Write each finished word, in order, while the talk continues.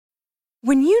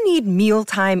When you need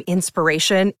mealtime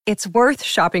inspiration, it's worth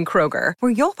shopping Kroger,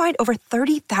 where you'll find over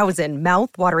 30,000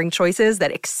 mouth-watering choices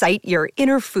that excite your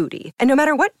inner foodie. And no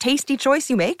matter what tasty choice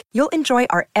you make, you'll enjoy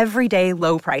our everyday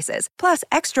low prices, plus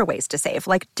extra ways to save,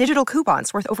 like digital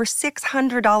coupons worth over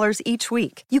 $600 each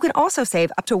week. You can also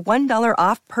save up to $1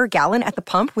 off per gallon at the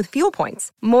pump with fuel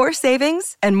points. More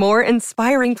savings and more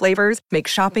inspiring flavors make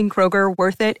shopping Kroger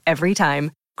worth it every time.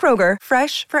 Kroger,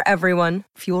 fresh for everyone.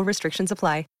 Fuel restrictions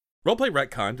apply. Roleplay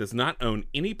Retcon does not own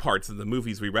any parts of the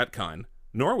movies we retcon,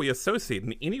 nor are we associated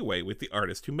in any way with the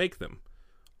artists who make them.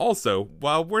 Also,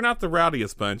 while we're not the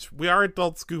rowdiest bunch, we are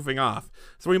adults goofing off,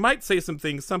 so we might say some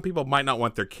things some people might not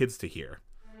want their kids to hear.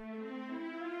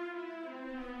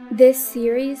 This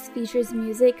series features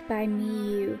music by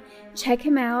Miyu. Check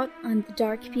him out on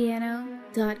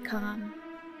thedarkpiano.com.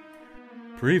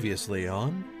 Previously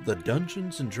on the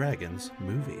Dungeons & Dragons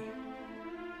movie.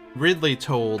 Ridley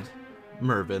told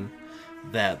Mervyn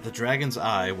that the Dragon's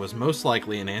Eye was most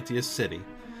likely in Antius City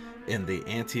in the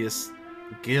Antius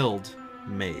Guild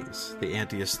maze, the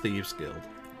Antius Thieves Guild,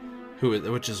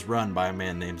 which is run by a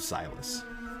man named Silas.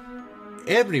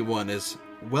 Everyone is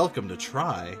welcome to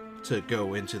try to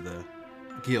go into the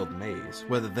guild maze,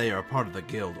 whether they are part of the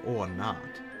guild or not.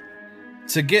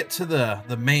 To get to the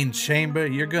main chamber,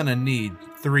 you're gonna need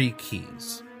 3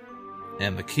 keys,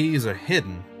 and the keys are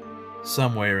hidden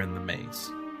somewhere in the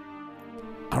maze.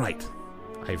 All right,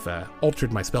 I've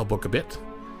altered my spellbook a bit,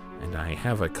 and I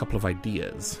have a couple of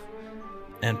ideas.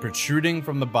 And protruding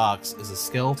from the box is a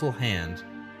skeletal hand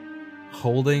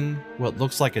holding what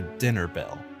looks like a dinner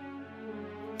bell.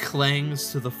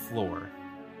 Clangs to the floor.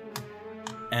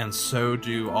 And so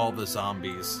do all the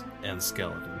zombies and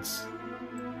skeletons.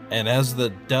 And as the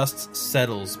dust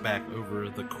settles back over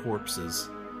the corpses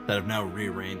that have now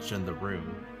rearranged in the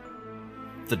room,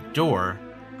 the door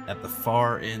at the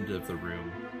far end of the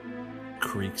room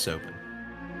creaks open.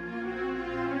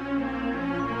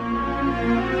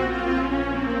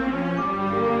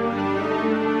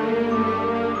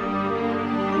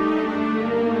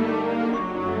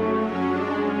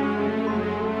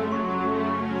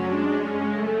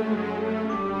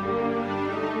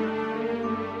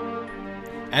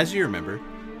 As you remember,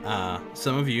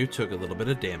 some of you took a little bit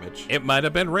of damage. It might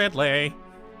have been Ridley.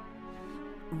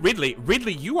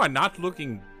 Ridley, you are not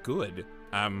looking good.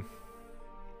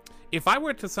 If I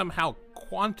were to somehow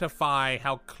quantify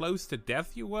how close to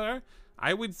death you were,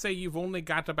 I would say you've only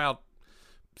got about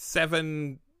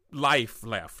 7 life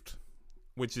left,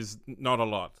 which is not a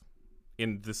lot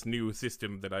in this new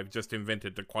system that I've just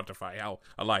invented to quantify how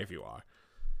alive you are.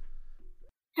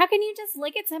 How can you just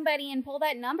look at somebody and pull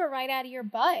that number right out of your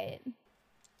butt?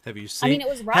 Have you seen? I mean, it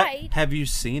was right. Have you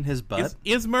seen his butt?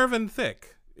 Is Mervyn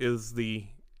thick? Is the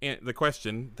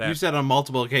question that you said on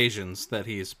multiple occasions that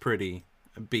he's pretty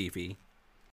beefy.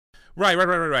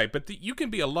 Right. But you can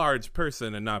be a large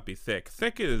person and not be thick.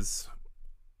 Thick is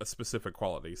a specific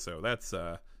quality, so that's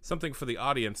something for the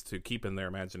audience to keep in their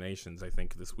imaginations, I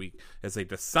think, this week as they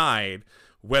decide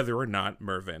whether or not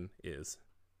Mervyn is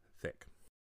thick.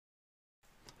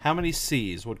 How many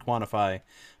C's would quantify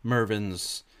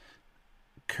Mervyn's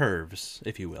curves,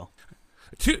 if you will?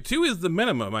 2 is the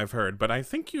minimum, I've heard, but I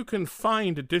think you can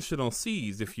find additional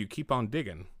C's if you keep on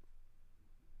digging.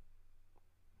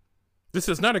 This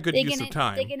is not a good use of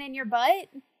time. Digging in your butt?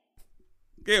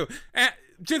 Ew.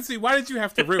 Jincy, why did you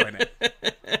have to ruin it?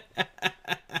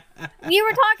 You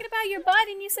were talking about your butt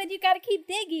and you said you gotta keep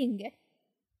digging.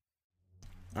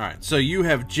 Alright, so you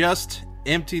have just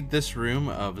emptied this room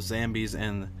of zombies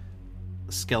and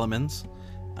skeletons.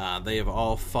 They have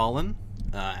all fallen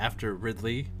after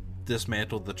Ridley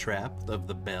dismantled the trap of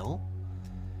the bell.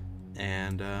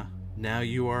 And now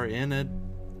you are in an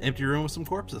empty room with some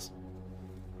corpses.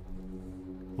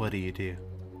 What do you do?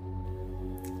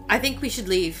 I think we should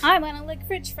leave. I want to look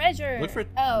for treasure. Look for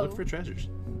treasures.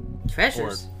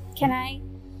 Treasures? Can I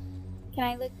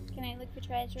look for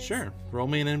treasures? Sure. Roll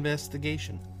me an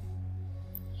investigation.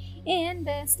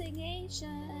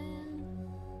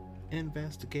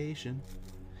 Investigation.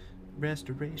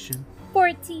 Restoration.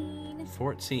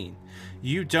 14.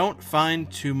 You don't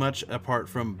find too much apart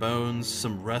from bones,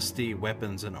 some rusty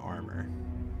weapons, and armor.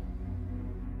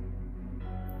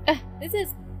 This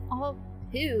is all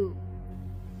poo.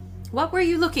 What were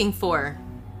you looking for?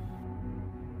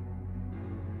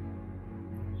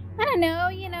 I don't know,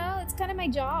 it's kind of my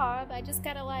job. I just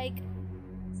gotta,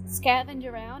 scavenge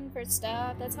around for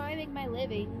stuff. That's how I make my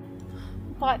living.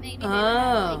 I thought maybe they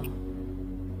would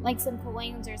have, some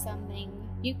coins or something.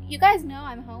 You guys know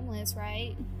I'm homeless,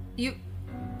 right? You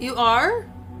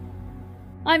are?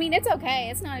 I mean, it's okay.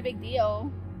 It's not a big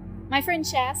deal. My friend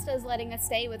Shasta's letting us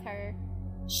stay with her.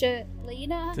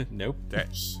 Shalina? Nope.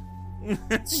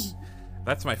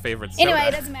 That's my favorite soda. Anyway,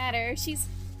 it doesn't matter. She's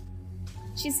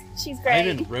great. I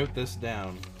didn't wrote this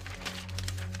down.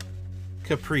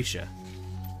 Capricia.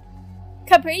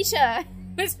 Capricia,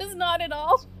 which was not at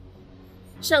all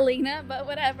Shalina, but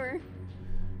whatever.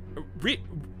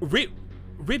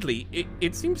 Ridley,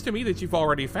 it seems to me that you've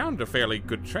already found a fairly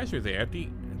good treasure there. Do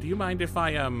you mind if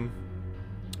I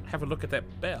have a look at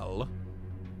that bell?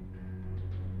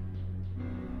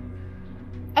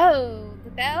 Oh,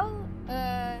 the bell?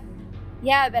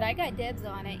 Yeah, but I got dibs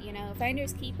on it,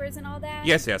 finders keepers and all that.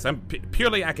 Yes, I'm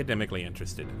purely academically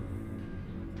interested.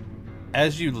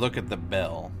 As you look at the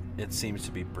bell, it seems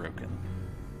to be broken.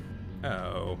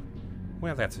 Oh,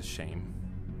 well, that's a shame.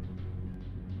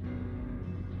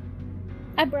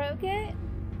 I broke it?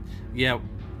 Yeah,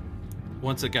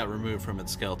 once it got removed from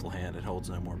its skeletal hand, it holds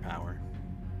no more power.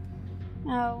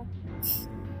 Oh.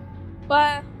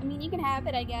 Well, you can have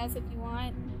it, I guess, if you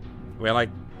want. Well, I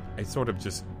sort of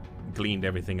just gleaned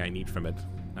everything I need from it.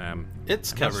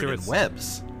 It's covered in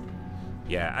webs.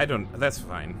 Yeah, that's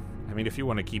fine. If you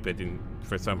want to keep it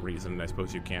for some reason, I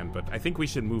suppose you can, but I think we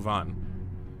should move on.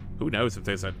 Who knows if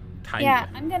there's a time... Yeah,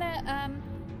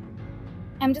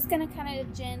 I'm just gonna kind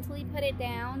of gently put it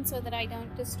down so that I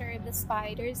don't disturb the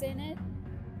spiders in it.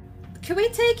 Can we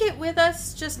take it with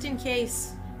us just in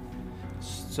case?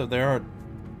 So there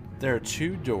are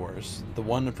two doors, the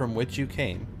one from which you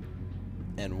came,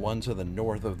 and one to the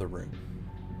north of the room.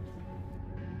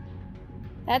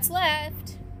 That's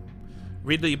left.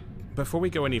 Ridley, before we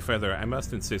go any further, I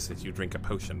must insist that you drink a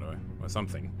potion or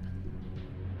something.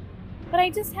 But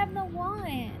I just have the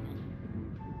one.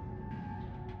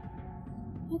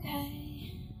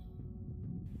 Okay.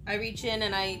 I reach in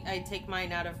and I take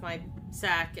mine out of my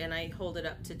sack and I hold it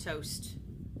up to toast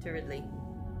to Ridley.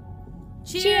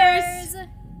 Cheers!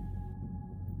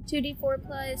 2d4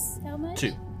 plus how much?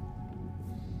 2.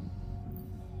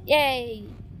 Yay!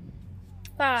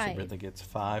 5. So Ridley gets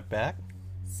 5 back.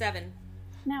 7.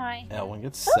 9. Elwyn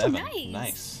gets Oh, 7.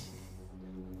 nice.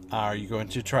 Are you going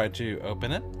to try to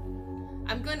open it?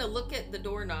 I'm going to look at the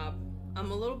doorknob.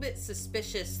 I'm a little bit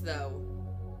suspicious, though.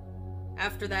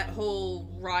 After that whole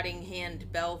rotting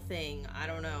hand bell thing, I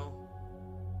don't know.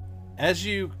 As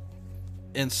you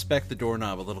inspect the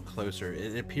doorknob a little closer,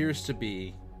 it appears to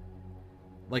be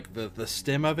like the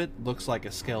stem of it looks like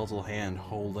a skeletal hand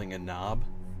holding a knob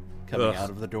coming out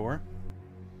of the door.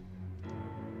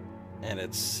 And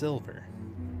it's silver.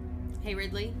 Hey,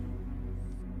 Ridley.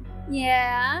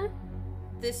 Yeah?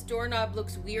 This doorknob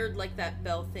looks weird like that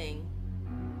bell thing.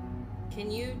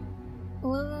 Can you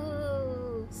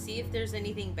Ooh. see if there's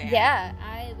anything bad? Yeah,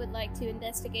 I would like to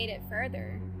investigate it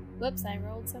further. Whoops, I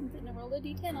rolled something. I rolled a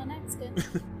d10 on accident.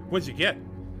 What'd you get?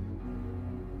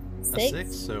 6. A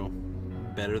 6, so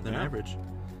better than Yeah. average.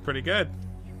 Pretty good.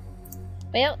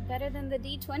 Well, better than the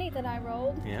d20 that I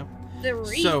rolled. Yeah.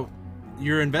 3. So,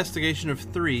 your investigation of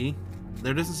 3,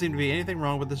 there doesn't seem to be anything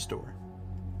wrong with this door.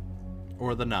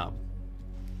 Or the knob.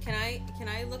 Can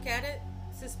I look at it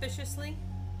suspiciously?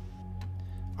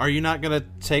 Are you not going to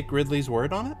take Ridley's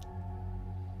word on it?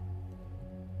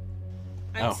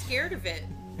 I'm scared of it.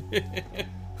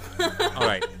 All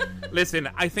right. Listen,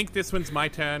 I think this one's my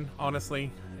turn,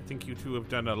 honestly. I think you two have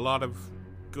done a lot of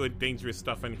good, dangerous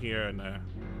stuff in here, and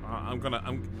I'm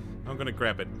gonna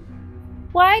grab it.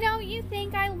 Why don't you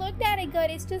think I looked at it good?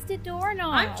 It's just a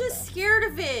doorknob. I'm just scared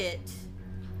of it.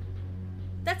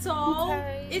 That's all.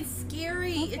 Okay. It's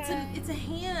scary. Okay. It's a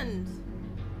hand.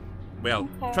 Well,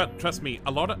 Okay. trust me,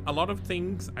 a lot of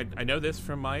things, I know this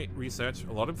from my research,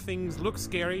 a lot of things look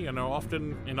scary and are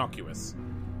often innocuous.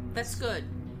 That's good.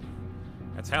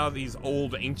 That's how these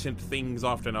old, ancient things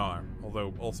often are,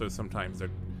 although also sometimes they're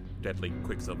deadly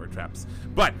quicksilver traps.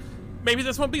 But maybe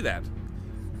this won't be that.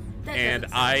 That And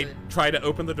doesn't sound I good. try to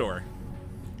open the door.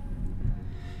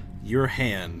 Your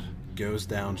hand goes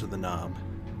down to the knob.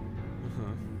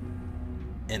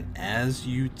 And as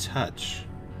you touch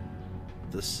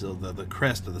the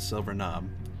crest of the silver knob,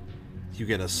 you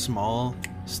get a small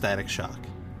static shock.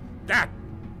 Ah!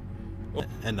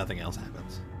 And nothing else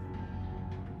happens.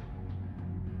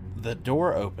 The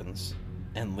door opens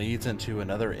and leads into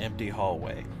another empty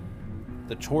hallway.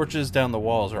 The torches down the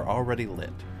walls are already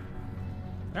lit.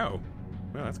 Oh,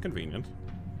 well, that's convenient.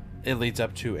 It leads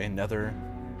up to another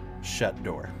shut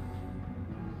door.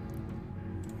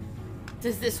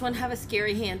 Does this one have a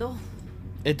scary handle?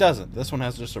 It doesn't. This one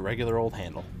has just a regular old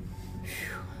handle.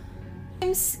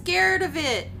 I'm scared of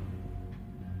it.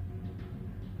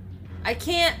 I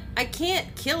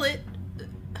can't kill it.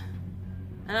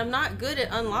 And I'm not good at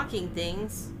unlocking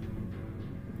things.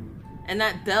 And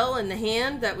that bell in the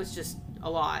hand, that was just a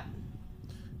lot.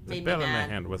 The Made me bell in the mad.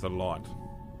 hand was a lot.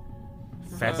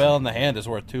 A bell in the hand is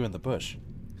worth 2 in the bush.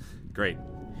 Great.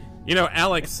 You know,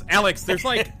 Alex, there's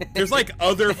like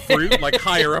other fruit like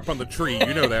higher up on the tree.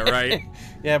 You know that, right?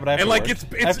 Yeah, but I have And to like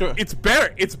work.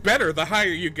 it's better the higher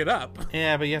you get up.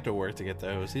 Yeah, but you have to work to get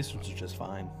those. These ones are just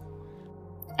fine.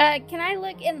 Can I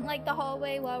look in like the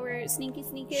hallway while we're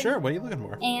sneaking? Sure, what are you looking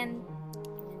for? And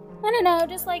I don't know,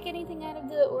 just like anything out of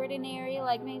the ordinary,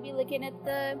 like maybe looking at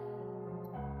the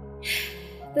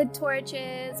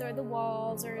torches or the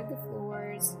walls or the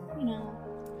floors, you know.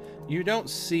 You don't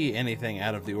see anything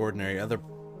out of the ordinary other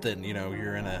than, you know,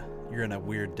 you're in a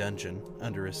weird dungeon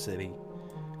under a city.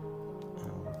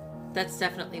 That's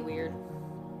definitely weird.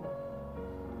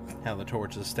 How the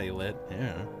torches stay lit.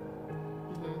 Yeah.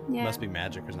 Yeah. Must be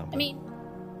magic or something. I mean,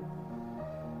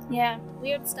 yeah,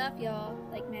 weird stuff, y'all.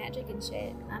 Like magic and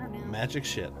shit. I don't know. Magic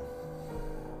shit.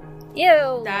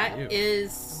 Ew. That Ew.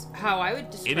 is how I would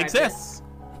describe It exists.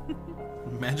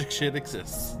 Magic shit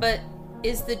exists. But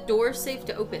is the door safe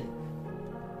to open?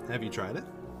 Have you tried it?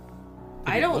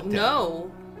 I you don't looked at it?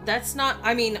 know. That's not.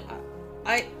 I mean,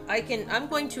 I'm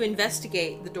going to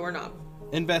investigate the doorknob.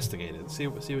 Investigate it. See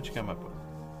what you come up with.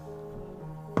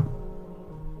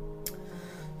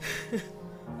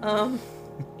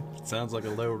 Sounds like a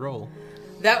low roll.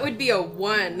 That would be a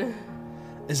 1.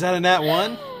 Is that a nat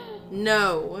 1?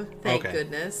 No, thank Okay.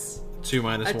 goodness. 2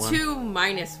 minus A 1. 2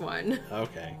 minus 1.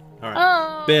 Okay. All right.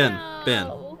 Oh, Ben,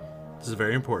 no. This is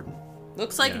very important.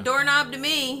 Looks like Yeah. a doorknob to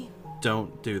me.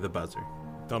 Don't do the buzzer.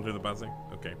 Don't do the buzzing.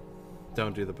 Okay,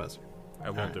 Don't do the buzzer. I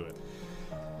won't do it.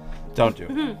 Don't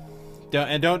do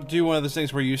it. Don't do one of those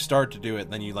things where you start to do it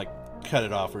and then you like cut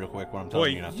it off real quick when I'm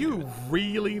telling Boy, you not to you do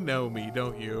really know me,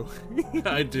 don't you? it.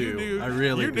 I do. You knew, I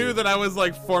really You do. knew that I was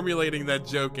like formulating that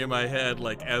joke in my head,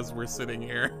 like as we're sitting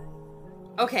here.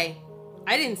 Okay,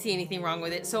 I didn't see anything wrong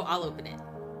with it, so I'll open it.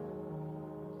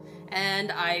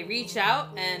 And I reach out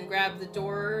and grab the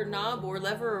door knob or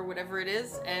lever or whatever it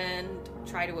is and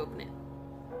try to open it.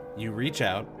 You reach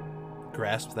out,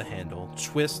 grasp the handle,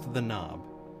 twist the knob,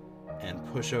 and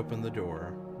push open the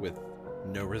door with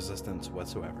no resistance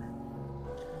whatsoever.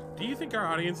 Do you think our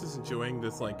audience is enjoying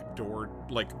this like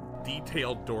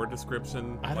detailed door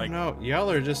description? I don't like, know. Y'all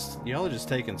are just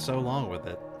taking so long with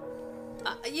it.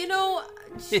 You know,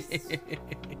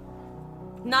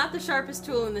 not the sharpest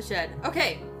tool in the shed.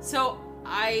 Okay, so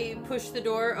I push the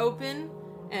door open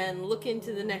and look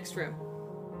into the next room.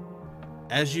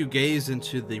 As you gaze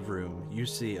into the room, you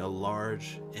see a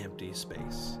large empty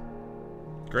space.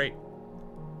 Great.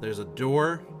 There's a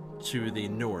door to the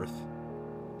north,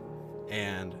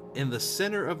 and in the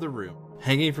center of the room,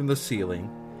 hanging from the ceiling,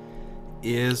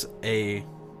 is a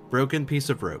broken piece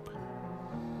of rope.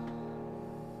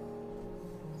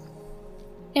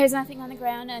 There's nothing on the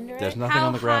ground under There's it. nothing How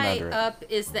on the ground high under it. up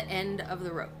is the end of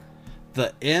the rope?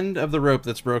 The end of the rope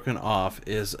that's broken off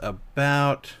is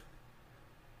about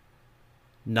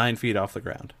 9 feet off the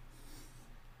ground.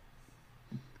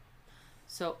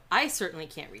 So I certainly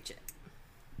can't reach it.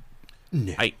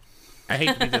 No. I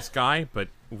hate to be this guy, but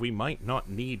we might not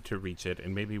need to reach it,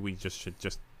 and maybe we should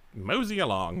just mosey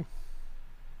along.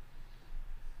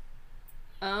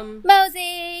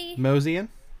 Mosey! Moseying?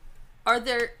 Are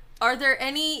there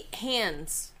any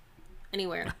hands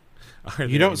anywhere? Are You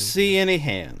there don't any- see any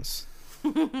hands.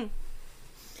 I'm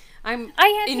I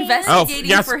have hands. investigating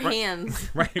Oh, yes, for right. hands.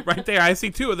 right there. I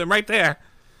see 2 of them right there.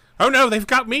 Oh no, they've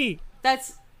got me.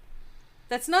 That's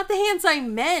not the hands I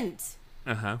meant.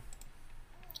 Uh-huh.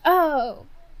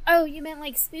 Oh, you meant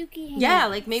like spooky hands. Yeah,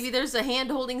 like maybe there's a hand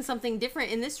holding something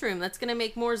different in this room that's gonna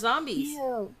make more zombies.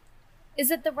 Ew. Is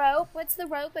it the rope? What's the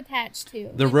rope attached to?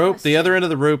 The rope, the other end of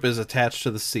the rope is attached to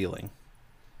the ceiling.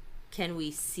 Can we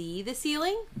see the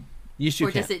ceiling? Yes, you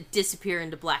Or can. does it disappear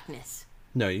into blackness?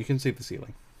 No, you can see the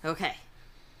ceiling. Okay.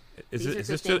 Is These are this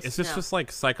good just things is to this know. just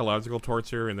like psychological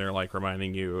torture, and they're like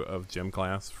reminding you of gym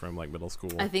class from like middle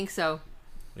school? I think so.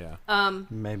 Yeah.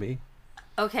 Maybe.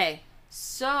 Okay.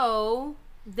 So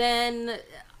then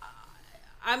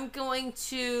I'm going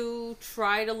to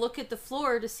try to look at the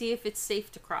floor to see if it's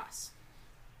safe to cross.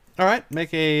 All right,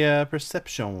 make a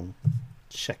perception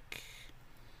check.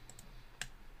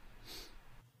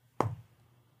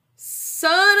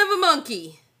 Son of a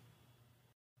monkey.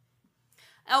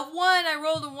 A 1, I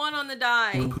rolled a 1 on the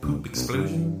die. Poop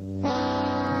explosion.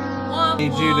 Womp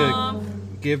Need you to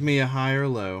womp. give me a high or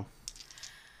low.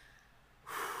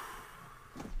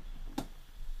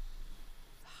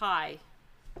 High.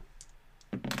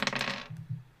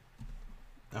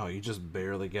 Oh, you just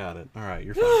barely got it. All right,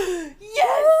 you're fine.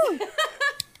 Yes!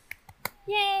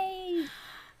 Yay!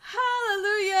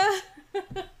 Hallelujah!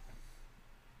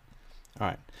 All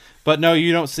right. But no,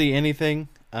 you don't see anything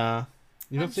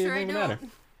you don't see sure anything the I matter.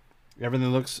 don't. Everything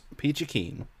looks peachy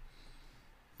keen.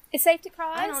 It's safe to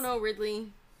cross? I don't know,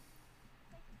 Ridley.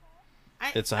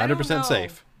 It's I don't 100% know.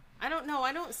 safe. I don't know.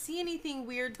 I don't see anything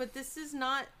weird, but this is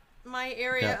not my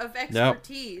area Yeah. of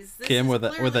expertise. This Kim, is with a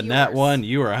clearly nat yours. 1,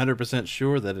 you are 100%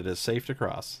 sure that it is safe to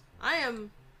cross. I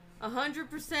am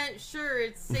 100% sure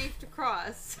it's safe to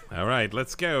cross. All right,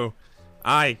 let's go.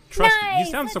 I trust you. Nice,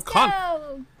 You sound so let's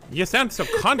go. You sound so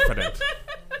confident.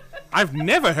 I've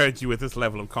never heard you with this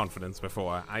level of confidence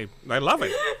before. I love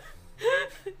it.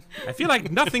 I feel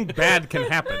like nothing bad can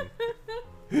happen.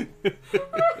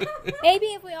 Maybe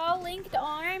if we all linked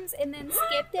arms and then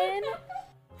skipped in,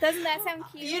 doesn't that sound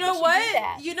cute? You We know should what? do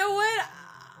that. You know what?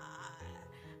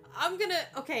 I'm gonna.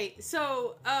 Okay,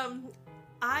 so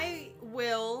I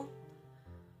will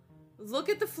look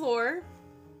at the floor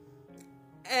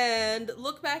and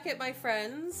look back at my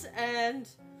friends and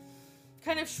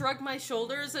kind of shrug my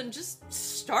shoulders and just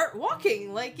start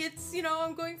walking like it's,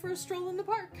 I'm going for a stroll in the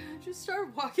park. Just start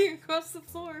walking across the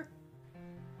floor.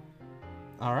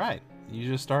 All right. You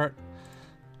just start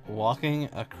walking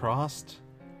across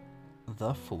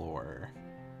the floor.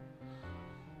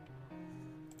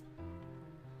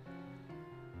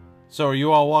 So are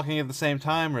you all walking at the same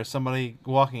time, or is somebody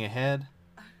walking ahead?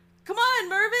 Come on,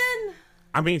 Mervin!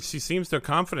 I mean, she seems so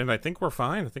confident. I think we're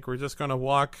fine. I think we're just gonna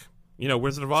walk,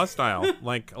 Wizard of Oz style,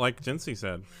 like Jinsey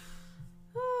said.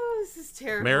 Oh, this is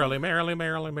terrible. Merrily, merrily,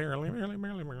 merrily, merrily, merrily,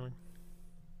 merrily, merrily.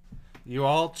 You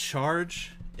all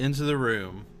charge into the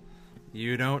room.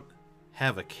 You don't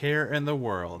have a care in the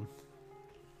world.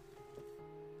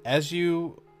 As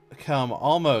you come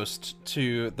almost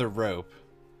to the rope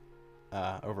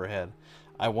overhead,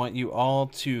 I want you all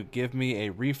to give me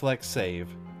a reflex save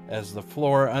as the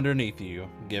floor underneath you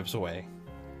gives way.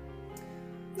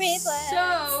 Reflex.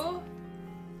 So,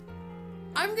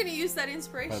 I'm gonna use that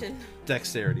inspiration.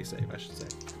 Dexterity save, I should say.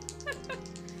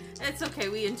 It's okay,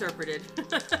 we interpreted.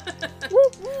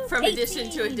 Whoop, whoop, From 18. addition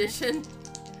to addition.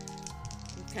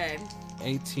 Okay.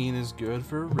 18 is good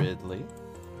for Ridley.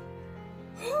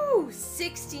 Whew,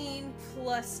 16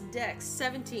 plus dex,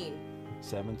 17.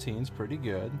 17's pretty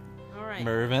good. Alright.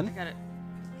 Mervin? I got it.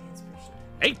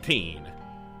 18.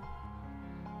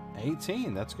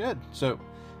 18, that's good. So,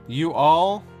 you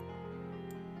all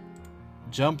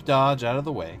jump dodge out of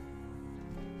the way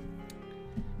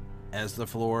as the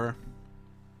floor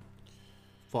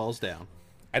falls down.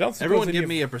 I don't suppose Everyone any give of-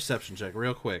 me a perception check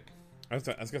real quick. I was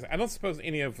gonna say, I don't suppose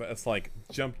any of us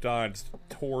jump dodged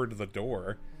toward the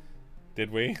door,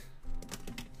 did we?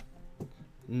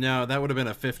 No, that would have been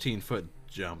a 15-foot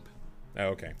jump. Oh,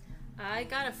 okay. I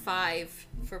got a 5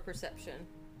 for perception.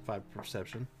 5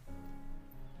 perception.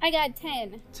 I got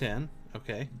 10. 10.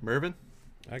 Okay. Mervin?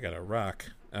 I got a rock.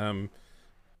 I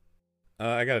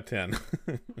got a 10.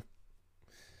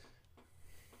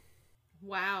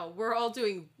 Wow, we're all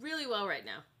doing really well right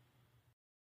now.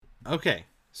 Okay.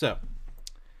 So,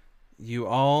 you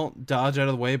all dodge out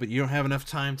of the way, but you don't have enough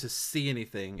time to see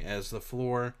anything as the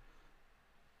floor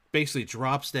basically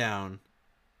drops down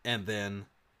and then,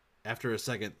 after a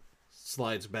second,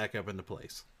 slides back up into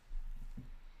place.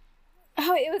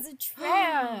 Oh, it was a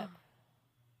trap.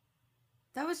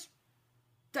 That was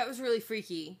really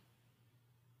freaky.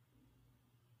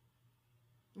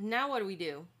 Now what do we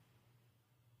do?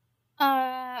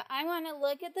 I want to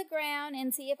look at the ground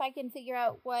and see if I can figure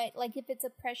out if it's a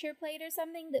pressure plate or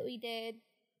something that we did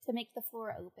to make the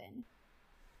floor open.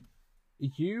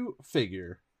 You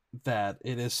figure that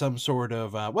it is some sort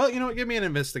of, give me an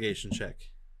investigation check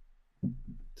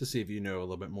to see if you know a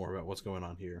little bit more about what's going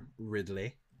on here,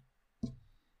 Ridley.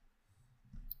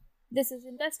 This is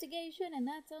investigation, and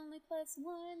that's only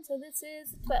 +1, so this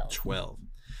is 12. 12.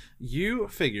 You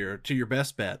figure, to your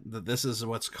best bet, that this is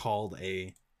what's called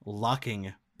a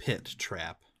locking pit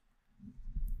trap.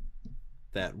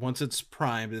 That once it's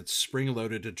primed, it's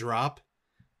spring-loaded to drop,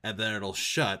 and then it'll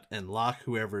shut and lock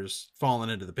whoever's fallen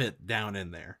into the pit down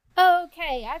in there.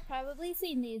 Okay, I've probably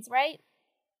seen these, right?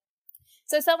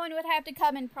 So someone would have to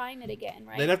come and prime it again,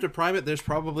 right? They'd have to prime it. There's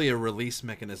probably a release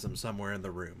mechanism somewhere in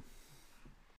the room.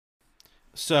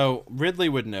 So Ridley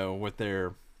would know with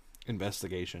their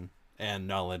investigation and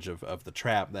knowledge of the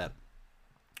trap that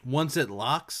once it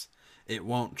locks, it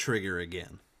won't trigger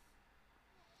again.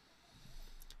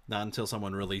 Not until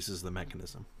someone releases the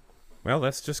mechanism. Well,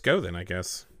 let's just go then, I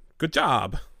guess. Good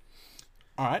job.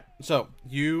 All right. So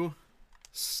you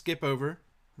skip over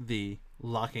the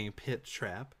locking pit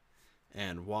trap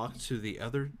and walk to the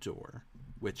other door,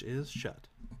 which is shut.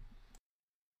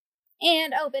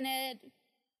 And open it.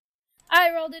 I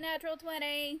rolled a natural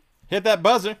 20. Hit that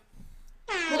buzzer.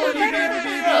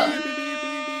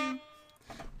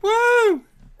 Woo!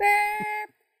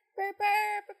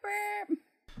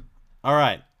 All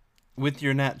right. With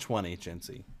your nat 20,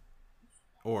 Jency.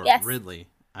 Or Yes. Ridley,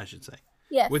 I should say.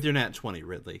 Yes. With your nat 20,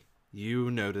 Ridley,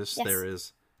 you notice Yes. there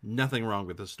is nothing wrong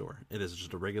with this door. It is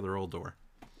just a regular old door.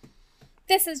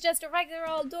 This is just a regular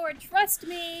old door, trust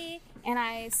me. And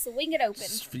I swing it open.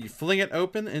 You fling it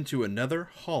open into another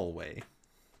hallway.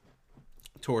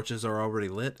 Torches are already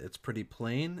lit. It's pretty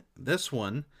plain. This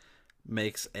one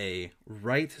makes a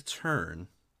right turn.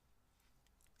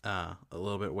 A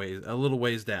little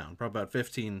ways down, probably about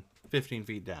 15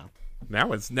 feet down.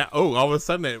 Now it's now. Oh, all of a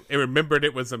sudden it remembered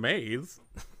it was a maze.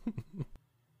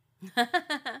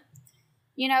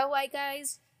 You know what,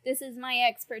 guys? This is my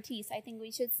expertise. I think we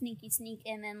should sneak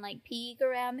and then like peek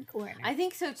around the corner. I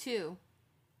think so too.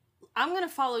 I'm gonna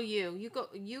follow you.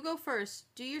 You go first.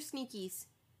 Do your sneakies.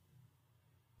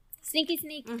 Sneak.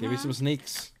 Give me some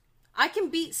sneaks. I can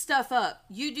beat stuff up.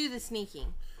 You do the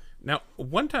sneaking. Now,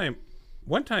 one time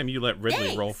you let Ridley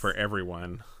Thanks. roll for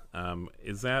everyone.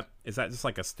 Is that just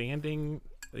like a standing?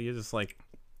 You just like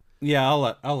Yeah,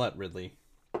 I'll let Ridley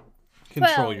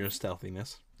control 12. your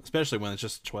stealthiness, especially when it's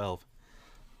just 12.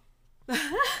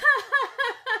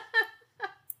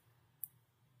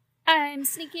 I'm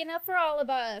sneaking up for all of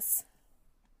us.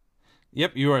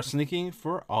 Yep, you are sneaking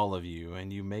for all of you,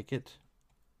 and you make it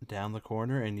down the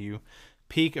corner, and you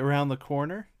peek around the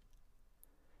corner,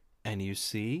 and you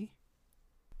see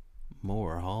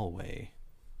more hallway.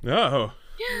 oh,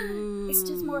 It's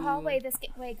just more hallway this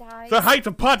way, guys. the height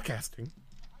of podcasting.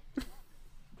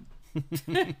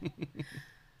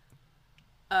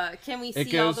 Can we It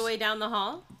see all goes- the way down the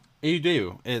hall? You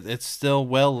do. It's still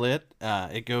well lit.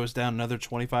 It goes down another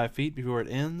 25 feet before it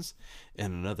ends in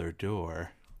another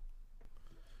door.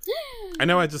 I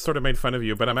know I just sort of made fun of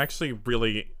you, but I'm actually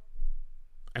really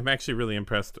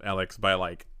impressed, Alex, by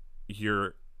like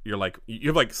you're like you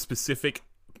have like specific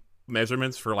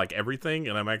measurements for like everything,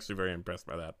 and I'm actually very impressed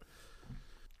by that.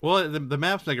 Well, the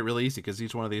maps make it really easy because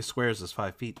each one of these squares is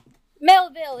 5 feet.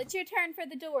 Melville, it's your turn for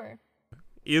the door.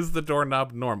 Is the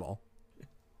doorknob normal?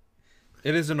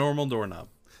 It is a normal doorknob.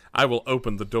 I will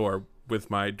open the door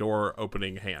with my door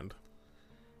opening hand.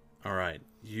 All right.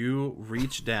 You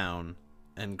reach down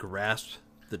and grasp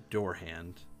the door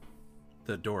handle.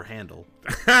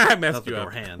 I messed Not the you door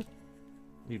up. hand.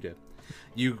 You did.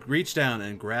 You reach down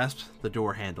and grasp the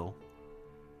door handle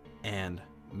and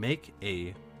make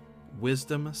a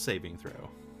wisdom saving throw.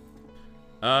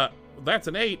 That's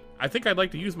an 8. I think I'd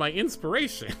like to use my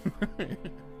inspiration.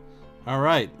 All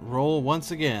right. Roll once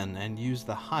again and use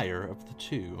the higher of the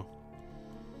two.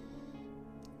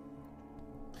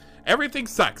 Everything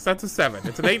sucks. That's a 7.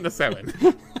 It's an 8 and a 7.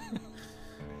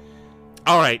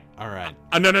 All right. All right.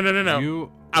 No.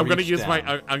 You I'm gonna reach use down.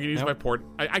 I'm gonna use Nope. my port.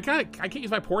 I can't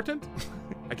use my portent.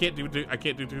 I can't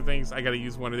do two things. I gotta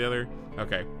use one or the other.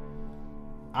 Okay.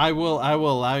 I will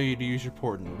allow you to use your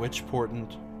portent. Which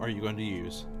portent are you going to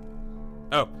use?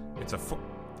 Oh, it's a.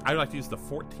 I'd like to use the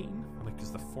 14. I'd like to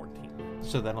use the 14.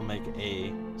 So that'll make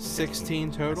a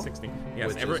 16 total. 16.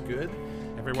 Yes. which is good.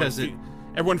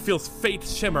 Everyone feels fate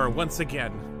shimmer once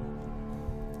again.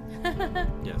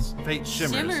 Yes, fate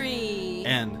shimmers. Shimmery.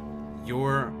 And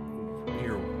your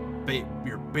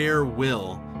bare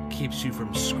will keeps you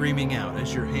from screaming out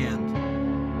as your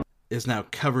hand is now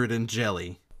covered in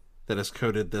jelly that has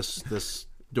coated this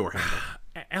door handle.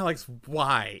 Alex,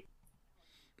 why?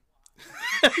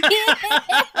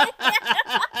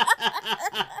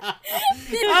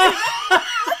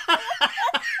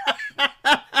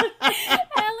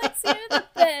 Alex, you're the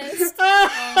best.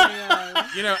 Oh my god.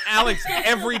 You know, Alex,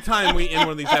 every time we end one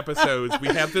of these episodes, we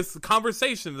have this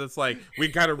conversation that's like, we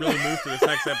gotta really move to this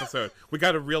next episode. We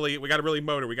gotta really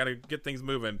motor. We gotta get things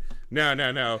moving.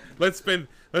 No. Let's spend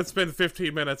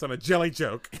 15 minutes on a jelly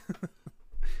joke.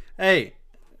 Hey,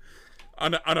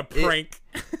 on a prank.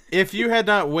 if you had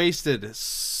not wasted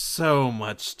so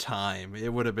much time,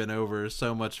 it would have been over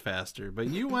so much faster. But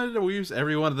you wanted to use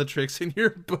every one of the tricks in your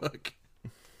book.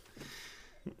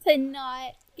 To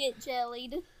not get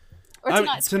jellied. Or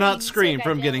To not scream so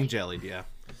from got getting jellied. jellied,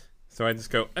 yeah. So I just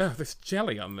go, oh, there's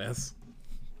jelly on this.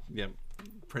 Yep,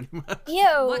 pretty much. Ew.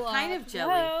 What kind of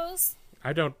jelly? Gross.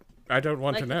 I don't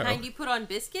want Like to the know. kind you put on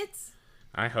biscuits?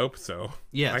 I hope so.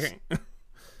 Yes.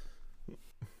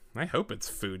 I hope it's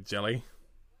food jelly.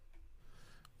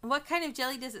 What kind of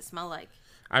jelly does it smell like?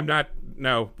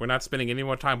 No, we're not spending any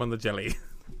more time on the jelly.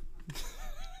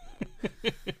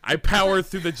 I power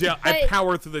through the jelly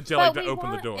but to we open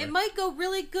the want- door. It might go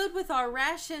really good with our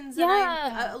rations, Yeah.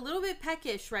 and I'm a little bit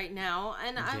peckish right now,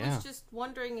 and I Yeah. was just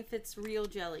wondering if it's real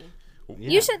jelly. Yeah.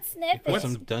 You should sniff Put it.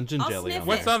 some dungeon I'll jelly sniff on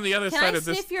What's it. there. on the other Can side I of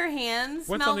this? sniff your hands,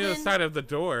 What's Melvin? on the other side of the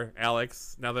door,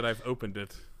 Alex? Now that I've opened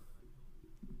it.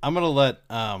 I'm gonna let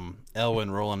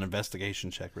Elwin roll an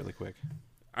investigation check really quick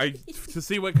To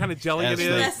see what kind of jelly As it they-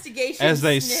 is. Investigation as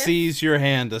they sniff. seize your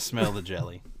hand to smell the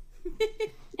jelly.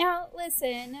 Now,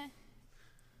 listen,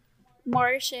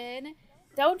 Martian,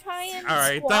 don't try and All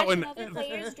right, squash that one- another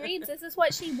player's dreams. This is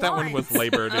what she wants. That one was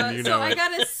labored, and you So know I it.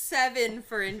 got a 7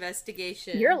 for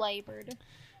investigation. You're labored.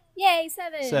 Yay,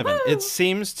 7. 7. Woo! It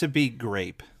seems to be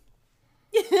grape.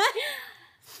 Grape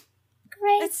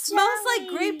It smells like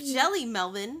jelly. grape jelly,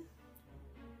 Melvin.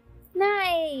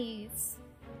 Nice.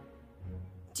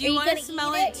 Do you Are want to gonna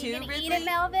smell eat it You too, gonna Ridley? eat it,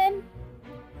 Melvin?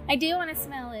 I do want to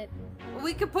smell it.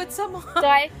 We could put some on. Do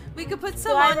I? We could put Do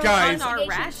some I on, roll Guys, our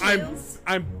investigation rations. too?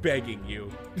 I'm begging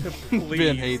you to please.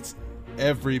 Ben hates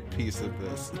every piece of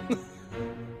this.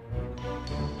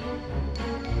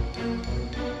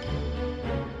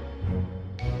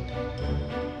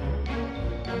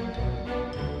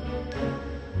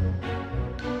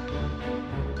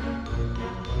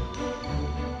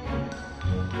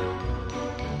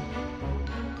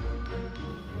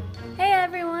 Hey,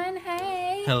 everyone.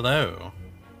 Hey. Hello.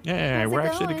 Yeah, How's we're it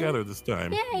actually going? together this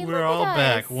time. Yay, We're look all at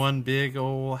back. us. One big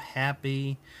old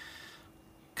happy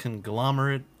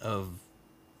conglomerate of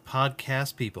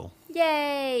podcast people.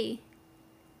 Yay.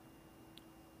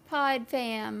 Pod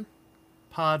fam.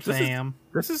 Pod This is- fam.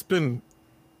 This has been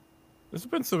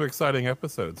some exciting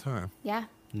episodes, huh? Yeah.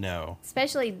 No.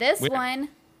 Especially this We- one.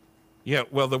 Yeah,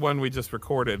 well, the one we just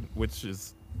recorded, which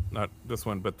is not this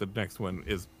one, but the next one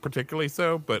is particularly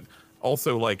so, but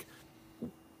also, like,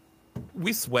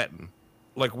 we're sweating,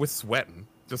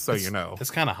 just so you know. It's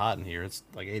kind of hot in here. It's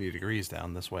like 80 degrees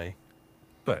down this way.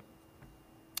 But,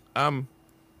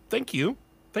 thank you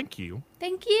Thank you.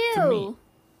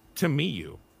 to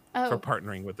Miyu Oh. for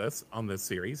partnering with us on this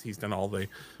series. He's done all the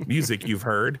music you've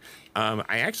heard.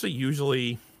 I actually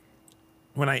usually,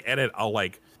 when I edit, I'll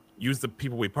like use the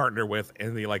people we partner with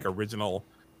and the like original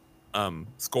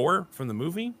score from the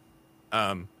movie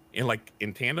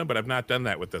in tandem, but I've not done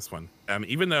that with this one.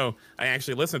 Even though I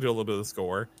actually listened to a little bit of the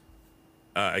score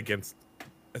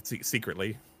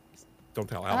secretly. Don't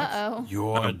tell Alex. Uh-oh.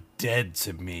 You're dead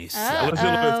to me, I son. listened to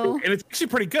a little bit of Uh-oh. score, and it's actually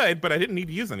pretty good, but I didn't need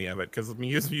to use any of it because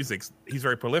Miyu's music, he's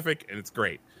very prolific and it's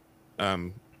great. You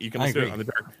can I listen to it agree. on the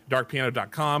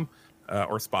darkpiano.com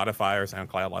or Spotify or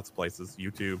SoundCloud, lots of places,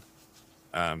 YouTube.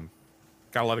 Got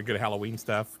a lot of good Halloween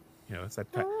stuff. You know, it's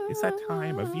that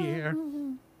time of year.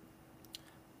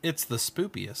 It's the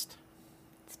spoopiest.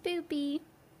 Spoopy.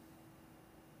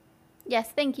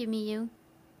 Yes, thank you, Miyu.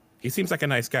 He seems like a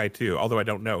nice guy too, although I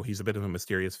don't know. He's a bit of a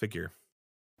mysterious figure.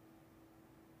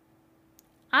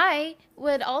 I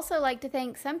would also like to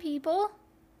thank some people,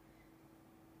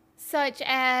 such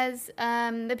as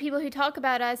the people who talk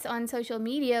about us on social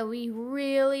media. We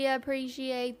really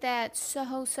appreciate that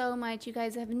so much. You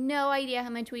guys have no idea how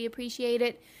much we appreciate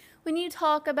it. When you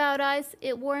talk about us,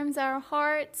 it warms our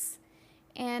hearts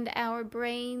and our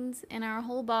brains and our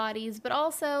whole bodies, but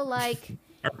also, like,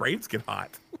 Our brains get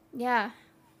hot. yeah,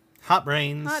 Hot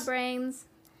brains. hot brains,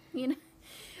 you know,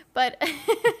 but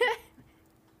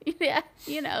yeah,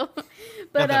 you know, Got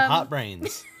but them hot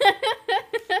brains.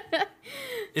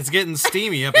 It's getting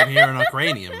steamy up in here in our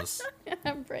craniums.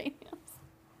 brains.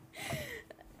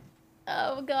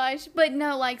 Oh gosh, but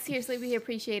no, like seriously, we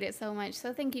appreciate it so much.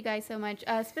 So thank you guys so much.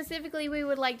 Specifically, we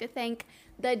would like to thank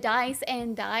the Dice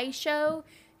and Die Show,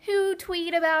 who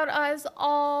tweet about us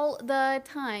all the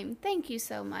time. Thank you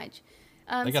so much.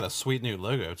 They got a sweet new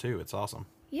logo too. It's awesome.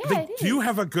 Yeah, They it is. do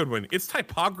have a good one. It's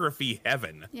typography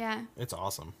heaven. Yeah, It's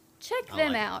awesome. check I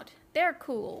them like it. out. They're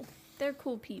cool. They're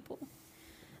cool people.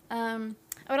 I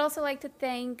would also like to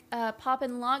thank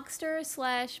Poppin' Lockster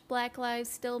 / Black Lives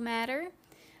Still Matter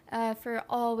for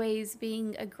always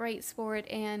being a great sport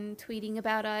and tweeting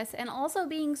about us, and also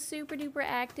being super duper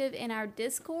active in our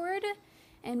Discord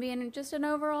and being just an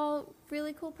overall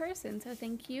really cool person. So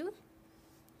thank you.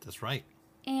 That's right.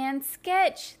 And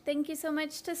Sketch, thank you so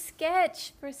much to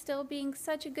Sketch for still being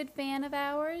such a good fan of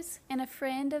ours and a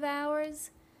friend of ours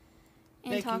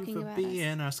and Thank talking you for about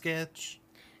being us. our sketch.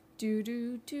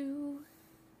 Do.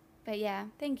 But yeah,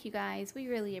 thank you guys. We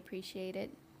really appreciate it.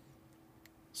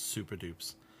 Super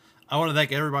dupes. I want to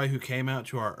thank everybody who came out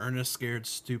to our Ernest Scared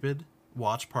Stupid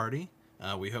watch party.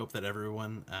 We hope that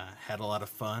everyone had a lot of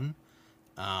fun.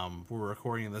 We're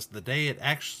recording this the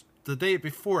day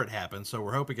before it happened, so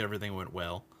we're hoping everything went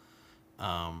well.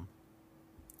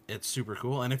 It's super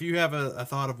cool. And if you have a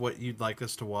thought of what you'd like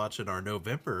us to watch at our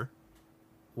November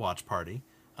watch party,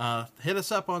 hit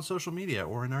us up on social media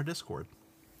or in our Discord.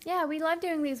 Yeah, we love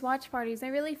doing these watch parties.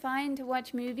 They're really fun to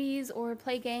watch movies or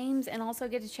play games and also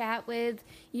get to chat with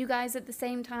you guys at the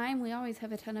same time. We always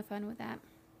have a ton of fun with that.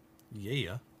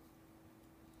 Yeah.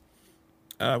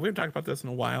 We haven't talked about this in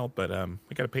a while, but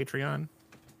we got a Patreon.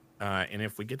 And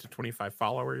if we get to 25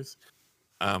 followers,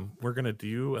 we're going to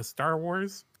do a Star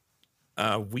Wars.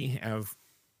 We have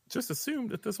just assumed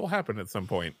that this will happen at some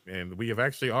point, and we have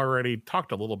actually already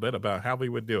talked a little bit about how we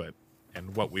would do it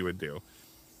and what we would do.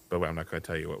 But I'm not going to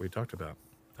tell you what we talked about.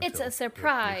 It's a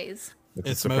surprise. It's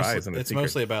a surprise. It's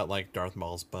mostly about like Darth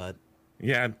Maul's butt.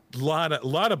 Yeah, a lot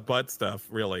of butt stuff,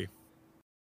 really.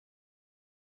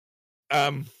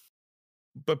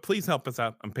 But please help us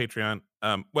out on Patreon.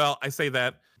 Well, I say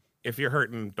that if you're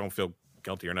hurting, don't feel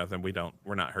guilty or nothing.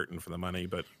 We're not hurting for the money,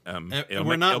 but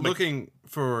we're not looking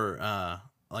for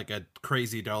like a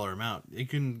crazy dollar amount. You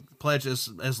can pledge as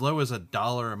low as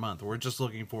 $1 a month. We're just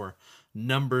looking for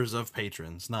numbers of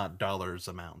patrons, not dollars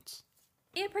amounts.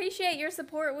 We appreciate your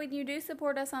support when you do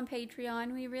support us on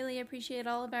Patreon. We really appreciate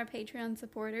all of our Patreon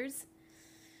supporters.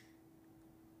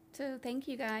 So thank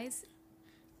you guys.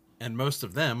 And most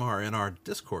of them are in our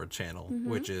Discord channel,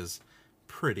 which is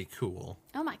pretty cool.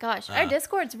 Oh my gosh, our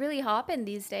Discord's really hopping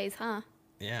these days, huh?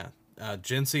 Yeah.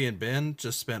 Jincy and Ben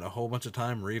just spent a whole bunch of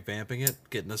time revamping it,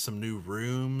 getting us some new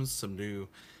rooms, some new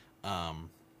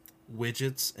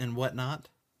widgets and whatnot.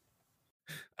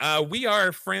 We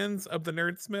are friends of the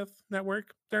Nerdsmith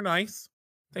Network. They're nice.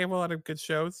 They have a lot of good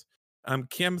shows.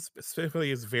 Kim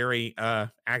specifically is very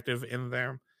active in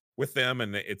there with them,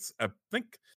 and it's I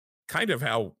think kind of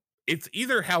how it's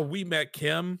either how we met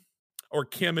Kim or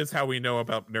Kim is how we know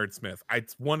about Nerdsmith.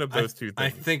 It's one of those two things. I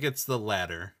think it's the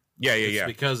latter. Yeah.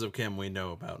 Because of Kim, we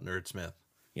know about Nerdsmith.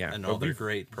 Yeah, and all their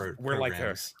great programs.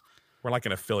 We're like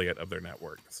an affiliate of their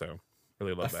network, so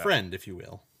really love that. A friend, if you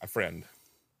will. A friend.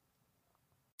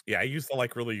 Yeah, I used to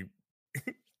like really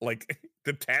like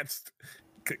detached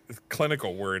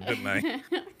clinical word, didn't I?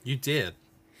 You did.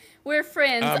 We're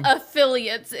friends,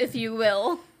 affiliates, if you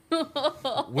will.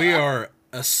 We are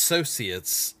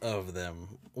associates of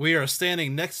them. We are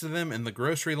standing next to them in the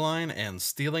grocery line and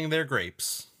stealing their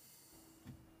grapes.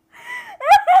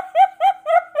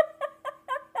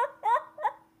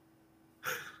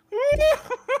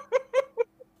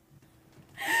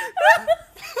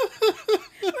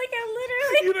 Like I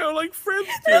literally, you know, like friends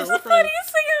do. That's the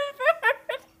funniest thing I've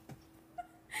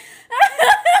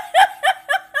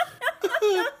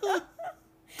heard.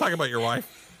 Talk about your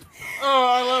wife. Oh,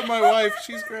 I love my wife.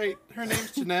 She's great. Her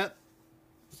name's Jeanette.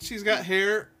 She's got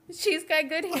hair. She's got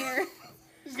good hair.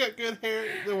 She's got good hair.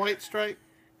 The white stripe.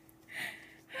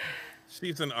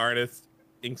 She's an artist,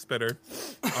 ink spitter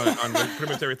on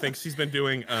pretty much everything. She's been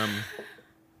doing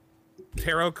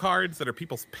tarot cards that are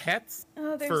people's pets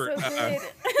for so good.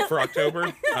 For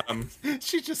October.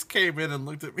 She just came in and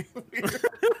looked at me weird.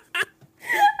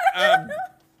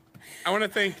 I want to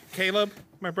thank Caleb,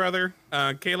 my brother.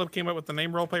 Caleb came up with the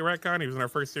name Roleplay Retcon. He was in our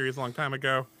first series a long time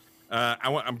ago.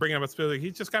 I'm bringing up a specific.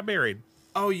 He just got married.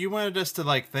 Oh, you wanted us to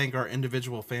like thank our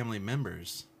individual family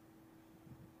members.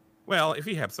 Well, if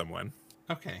you have someone.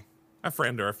 Okay. A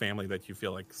friend or a family that you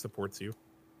feel like supports you.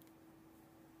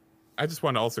 I just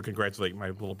want to also congratulate my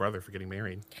little brother for getting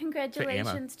married.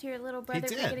 Congratulations to your little brother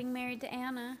for getting married to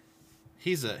Anna.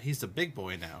 He's a big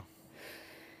boy now.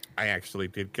 I actually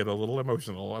did get a little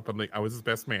emotional. I was his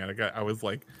best man. I was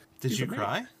like, did you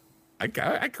cry? I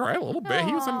cried a little bit.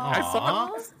 He was.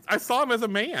 I saw him as a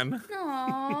man.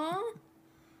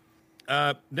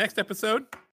 Aww. Next episode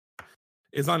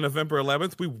is on November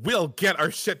 11th. We will get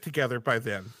our shit together by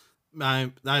then.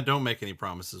 I don't make any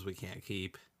promises we can't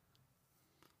keep.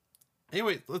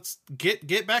 Anyway, let's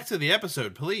get back to the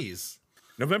episode, please.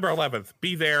 November 11th.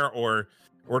 Be there or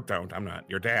don't. I'm not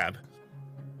your dad.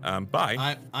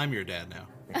 Bye. I'm your dad now.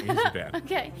 He's your dad.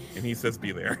 Okay. And he says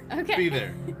be there. Okay. Be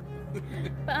there.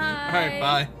 Bye. All right,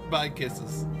 bye. Bye,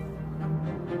 kisses.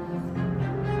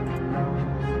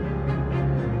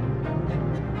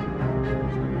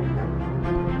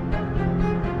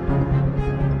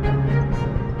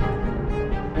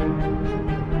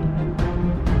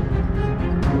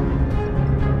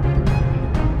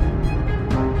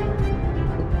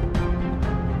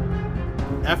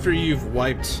 After you've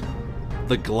wiped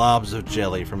the globs of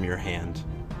jelly from your hand,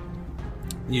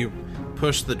 you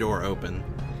push the door open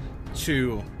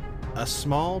to a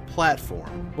small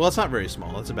platform. Well, it's not very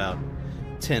small. It's about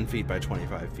 10 feet by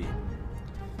 25 feet.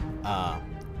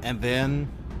 And then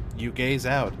you gaze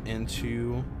out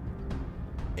into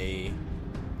a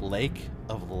lake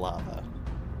of lava.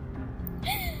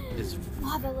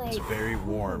 Lava lake. It's very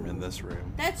warm in this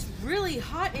room. That's really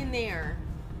hot in there.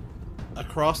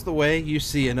 Across the way, you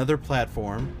see another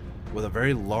platform with a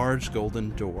very large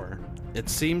golden door. It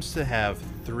seems to have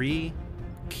 3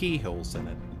 keyholes in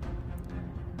it.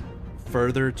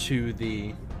 Further to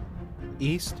the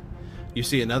east, You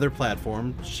see another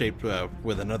platform shaped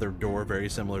with another door very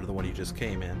similar to the one you just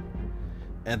came in.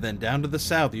 And then down to the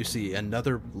south, you see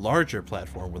another larger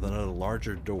platform with another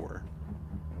larger door.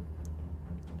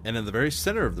 And in the very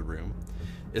center of the room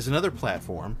is another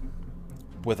platform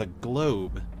with a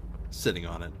globe sitting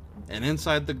on it. And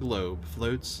inside the globe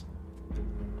floats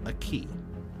a key.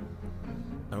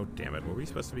 Oh, damn it. Were we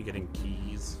supposed to be getting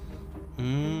keys?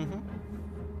 Mm-hmm.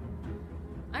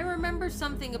 I remember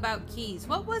something about keys.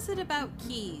 What was it about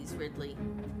keys, Ridley?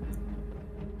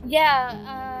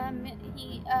 Yeah,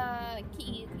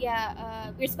 keys.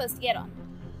 Yeah, we're supposed to get them.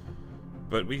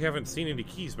 But we haven't seen any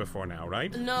keys before now,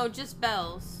 right? No, just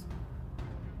bells.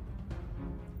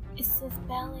 Is this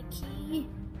bell a key?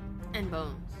 And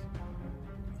bones.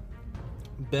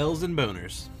 Bells and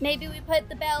boners. Maybe we put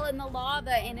the bell in the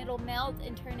lava and it'll melt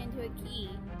and turn into a key.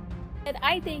 And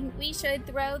I think we should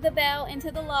throw the bell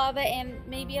into the lava and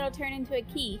maybe it'll turn into a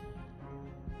key.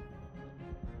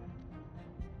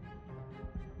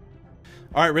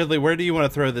 All right, Ridley, where do you want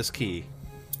to throw this key?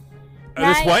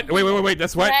 This what? Wait.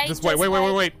 This what? Right, This what? just Wait.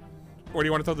 what? Where do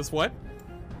you want to throw this what?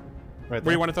 Right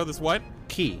Where do you want to throw this what?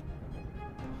 Key.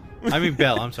 I mean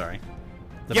bell, I'm sorry.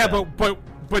 The Yeah, bell.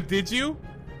 but did you?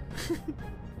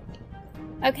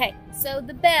 Okay, so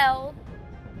the bell,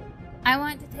 I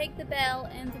want to take the bell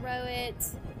and throw it,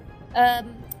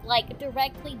 like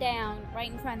directly down,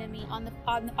 right in front of me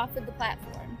off of the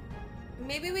platform.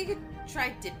 Maybe we could try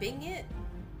dipping it?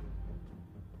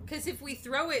 Because if we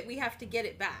throw it, we have to get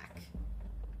it back.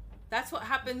 That's what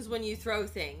happens when you throw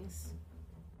things.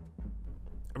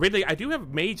 Ridley, I do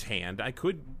have Mage Hand. I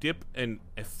could dip an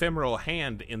ephemeral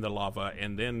hand in the lava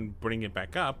and then bring it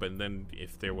back up, and then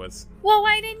if there was... Well,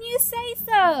 why didn't you say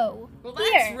so? Well,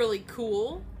 that's Here. really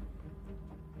cool.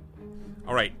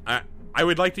 All right, I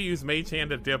would like to use Mage Hand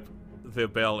to dip the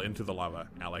bell into the lava,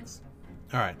 Alex.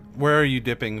 All right, where are you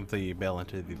dipping the bell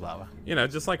into the lava? You know,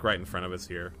 just like right in front of us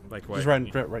here. Like what? Just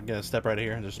right, step right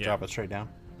here and just Yeah. drop it straight down.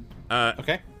 Uh,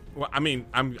 Okay. Well, I mean,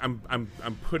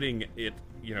 I'm putting it.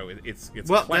 You know, it's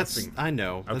Well, collapsing. I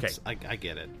know. Okay. That's, I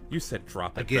get it. You said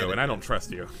drop it get though, it. and I don't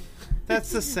trust you.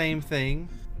 That's the same thing.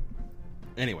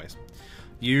 Anyways,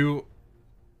 you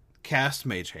cast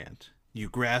Mage Hand. You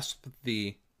grasp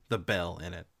the bell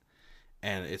in it,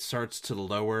 and it starts to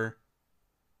lower.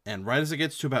 And right as it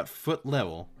gets to about foot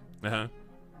level, Uh-huh.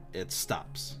 it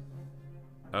stops.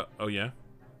 Oh yeah.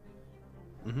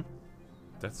 Mm-hmm.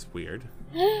 That's weird.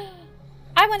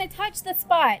 I want to touch the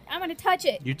spot. I want to touch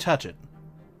it. You touch it.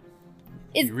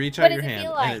 You reach what out does your it hand,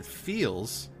 feel like? and it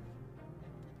feels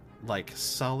like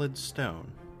solid stone.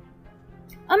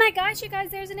 Oh my gosh, you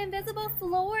guys, there's an invisible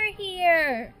floor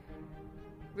here.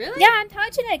 Really? Yeah, I'm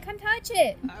touching it. Come touch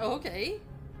it. Okay.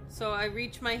 So I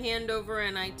reach my hand over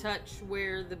and I touch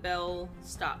where the bell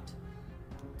stopped.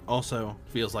 Also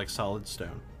feels like solid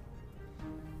stone.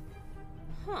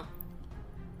 Huh.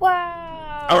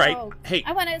 Wow. All right, hey.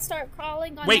 I want to start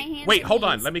crawling on my hands. Wait, and hold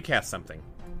on. knees. Let me cast something.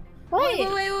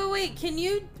 Wait. Can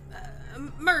you,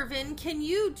 Mervin, can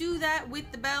you do that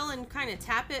with the bell and kind of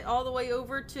tap it all the way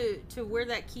over to where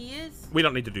that key is? We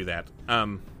don't need to do that.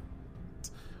 All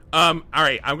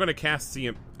right. I'm gonna cast the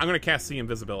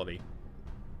invisibility.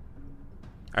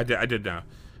 I did now.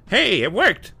 Hey, it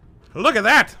worked! Look at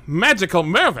that, magical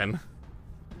Mervin.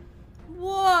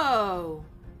 Whoa.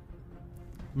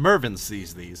 Mervin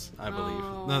sees these, I believe.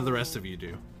 Oh. None of the rest of you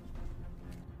do.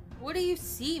 What do you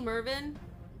see, Mervin?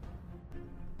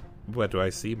 What do I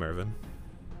see, Mervin?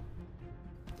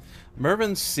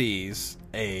 Mervin sees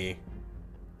a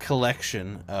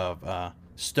collection of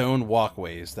stone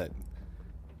walkways that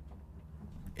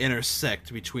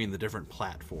intersect between the different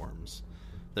platforms.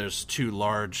 There's two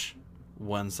large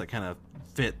ones that kind of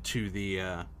fit to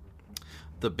the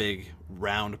big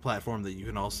round platform that you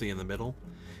can all see in the middle,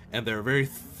 and there are very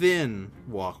thin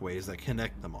walkways that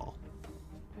connect them all.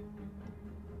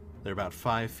 They're about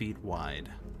 5 feet wide.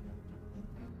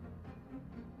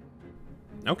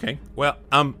 Okay. Well,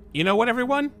 you know what,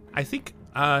 everyone? I think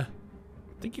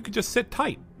you could just sit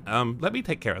tight. Let me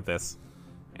take care of this.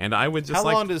 And I would just How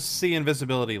like... long does see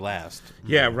invisibility last?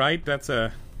 Yeah, right? That's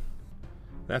a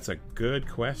good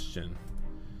question.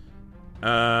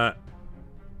 I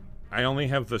only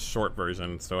have the short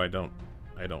version, so I don't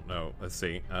know. Let's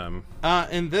see. In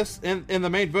the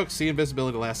main book, see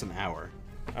invisibility lasts an hour.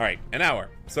 All right, an hour.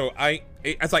 So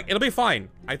it's like, it'll be fine.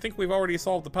 I think we've already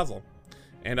solved the puzzle.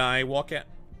 And I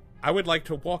would like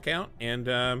to walk out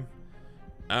and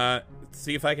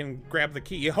see if I can grab the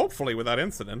key, hopefully without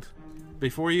incident.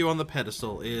 Before you on the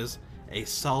pedestal is a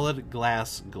solid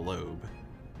glass globe,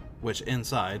 which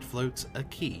inside floats a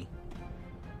key.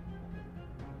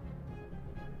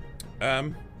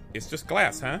 It's just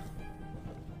glass, huh?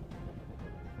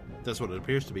 That's what it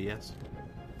appears to be, yes.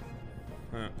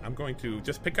 I'm going to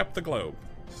just pick up the globe.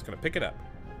 Just going to pick it up.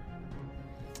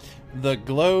 The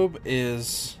globe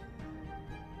is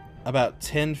about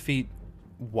 10 feet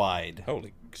wide Holy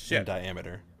in shit.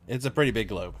 diameter. It's a pretty big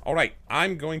globe. All right,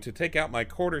 I'm going to take out my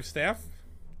quarterstaff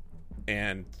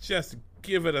and just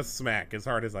give it a smack as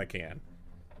hard as I can.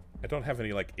 I don't have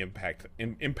any, like,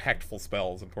 impactful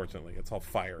spells, unfortunately. It's all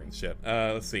fire and shit.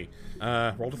 Let's see.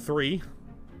 Rolled a 3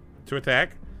 to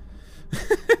attack.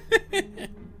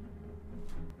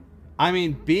 I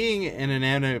mean, being an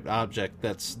inanimate object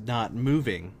that's not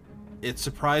moving, it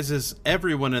surprises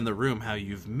everyone in the room how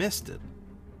you've missed it.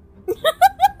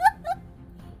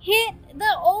 Hit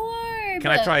the orb! Can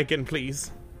I try again,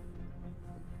 please?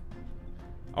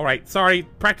 All right, sorry.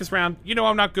 Practice round. You know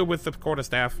I'm not good with the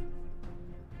quarterstaff.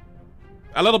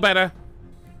 A little better.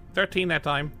 13 that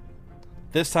time.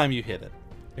 This time you hit it.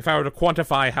 If I were to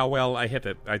quantify how well I hit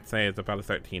it, I'd say it's about a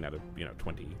 13 out of,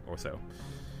 20 or so.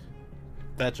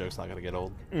 That joke's not gonna get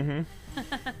old.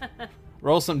 Mm-hmm.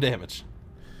 Roll some damage.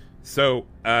 So,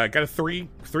 got a 3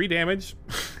 damage.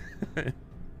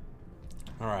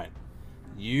 All right.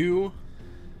 You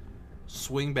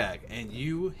swing back and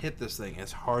you hit this thing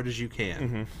as hard as you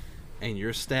can, and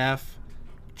your staff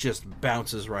just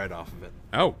bounces right off of it.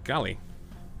 Oh, golly.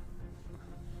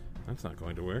 That's not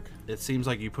going to work. It seems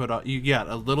like you got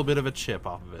a little bit of a chip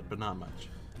off of it, but not much.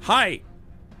 Hi,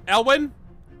 Elwyn?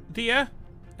 Dear?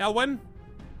 Elwyn?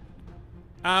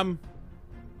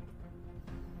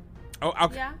 Oh,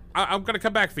 Yeah? I'm gonna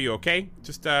come back for you, okay?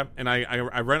 Just, and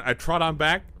I trot on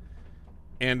back,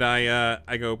 and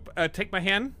I go, take my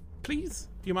hand, please?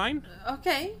 Do you mind?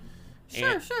 Okay. Sure,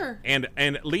 And- sure.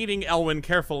 And leading Elwyn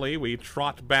carefully, we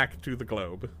trot back to the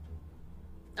globe.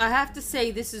 I have to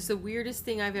say, this is the weirdest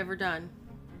thing I've ever done.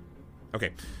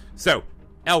 Okay, so,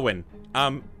 Elwyn,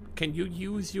 can you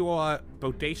use your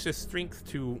bodacious strength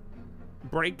to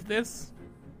break this?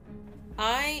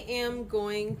 I am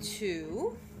going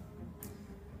to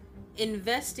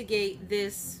investigate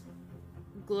this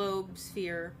globe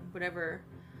sphere, whatever,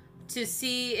 to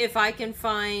see if I can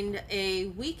find a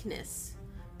weakness.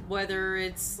 Whether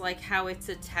it's like how it's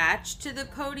attached to the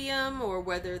podium, or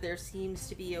whether there seems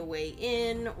to be a way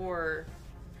in, or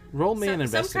Roll me an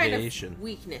some kind investigation. of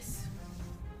weakness.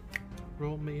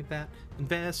 Roll me that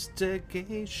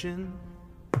investigation.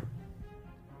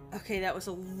 Okay, that was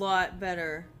a lot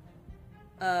better.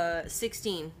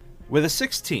 16. With a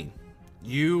 16,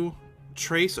 you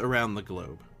trace around the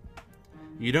globe.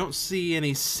 You don't see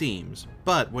any seams,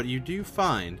 but what you do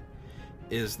find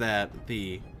is that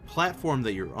the platform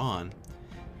that you're on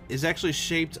is actually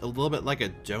shaped a little bit like a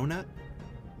donut,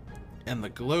 and the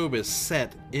globe is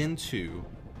set into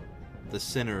the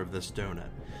center of this donut.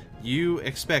 You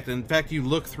expect, in fact, you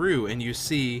look through and you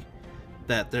see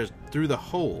that there's, through the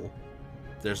hole,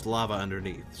 there's lava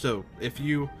underneath. So if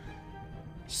you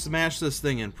smash this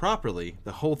thing in properly,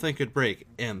 the whole thing could break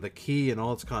and the key and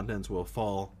all its contents will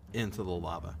fall into the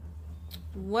lava.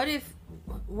 What if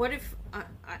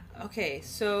okay,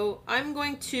 so I'm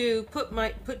going to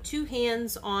put 2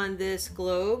 hands on this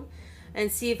globe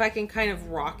and see if I can kind of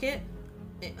rock it.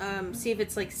 See if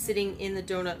it's like sitting in the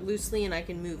donut loosely and I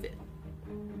can move it.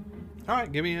 All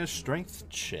right, give me a strength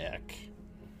check.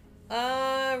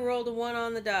 Rolled a 1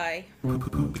 on the die.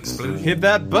 Hit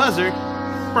that buzzer.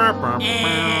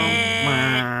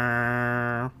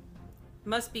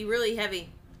 Must be really heavy.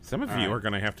 Some of All you right. are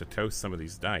going to have to toast some of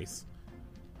these dice.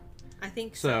 I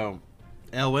think so.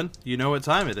 So, Elwyn, you know what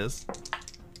time it is.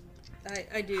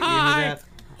 I do. Give me that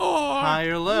high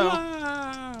or low.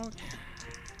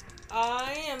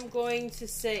 I am going to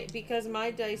say, because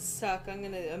my dice suck, I'm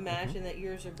going to imagine that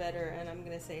yours are better, and I'm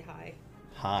going to say high.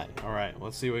 High. All right,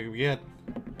 let's see what we get.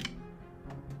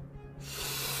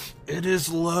 It is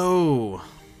low.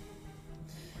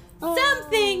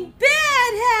 Something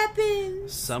bad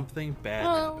happens! Something bad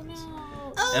Oh happens.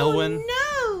 no. Oh Elwyn?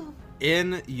 no!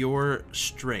 In your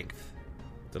strength,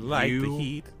 The light, the You-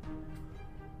 heat.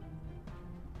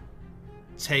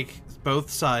 take both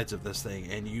sides of this thing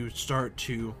and you start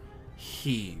to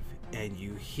heave and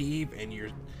you heave and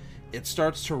it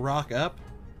starts to rock up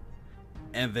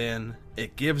and then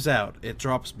it gives out. It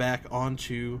drops back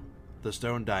onto the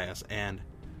stone dais and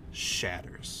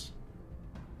shatters.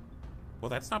 Well,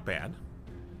 that's not bad.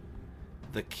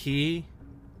 The key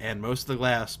and most of the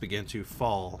glass begin to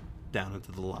fall down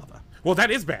into the lava. Well,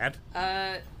 that is bad.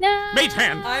 No. Mage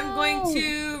hand. I'm going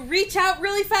to reach out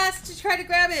really fast to try to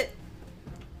grab it.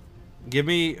 Give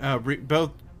me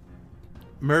both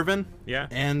Mervin Yeah.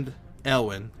 and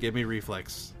Elwyn. Give me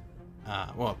reflex.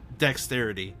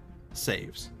 Dexterity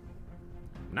saves.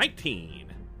 19.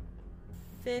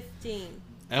 15.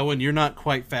 Elwyn, you're not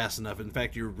quite fast enough. In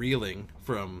fact, you're reeling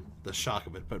from the shock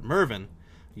of it. But Mervin,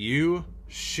 you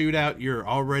shoot out your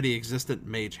already existent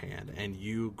mage hand, and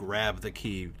you grab the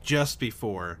key just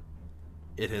before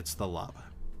it hits the lava.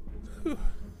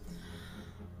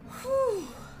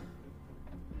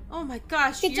 Oh my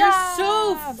gosh, Good you're job.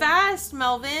 so fast,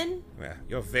 Melvin. Yeah,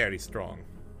 you're very strong.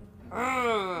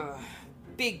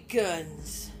 Big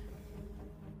guns.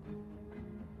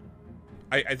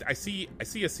 I see a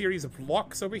series of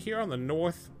locks over here on the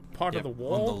north part of the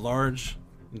wall. On the large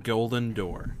golden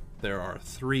door, there are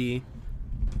 3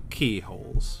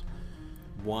 keyholes.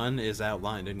 One is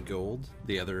outlined in gold,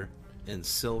 the other in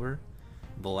silver,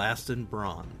 the last in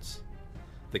bronze.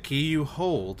 The key you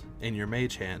hold in your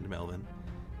mage hand, Melvin,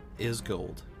 is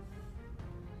gold.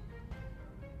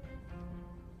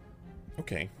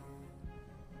 Okay.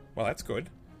 Well, that's good.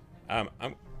 I'm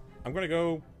gonna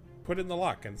go put it in the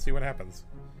lock and see what happens.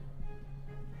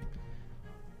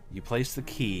 You place the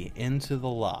key into the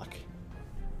lock.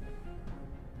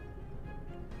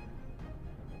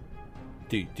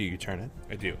 Do you turn it?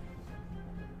 I do.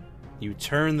 You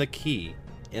turn the key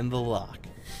in the lock,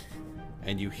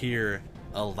 and you hear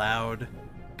a loud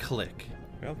click.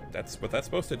 Well, that's what that's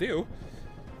supposed to do.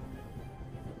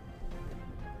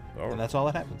 And that's all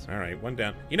that happens. All right, one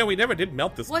down. You know, we never did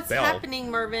melt this What's bell.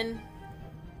 happening, Mervin?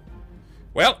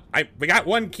 Well, we got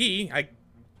one key. I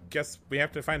guess we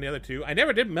have to find the other 2. I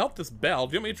never did melt this bell.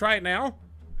 Do you want me to try it now?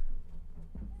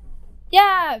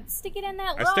 Yeah, stick it in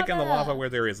that I lava. stick in the lava where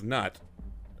there is not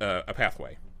a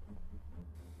pathway.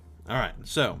 All right,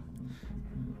 so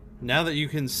now that you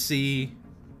can see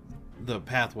the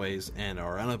pathways and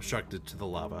are unobstructed to the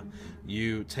lava,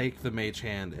 you take the mage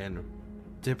hand and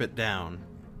dip it down,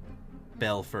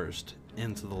 bell first,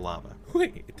 into the lava.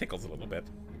 It tickles a little bit.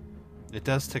 It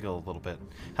does tickle a little bit.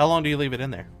 How long do you leave it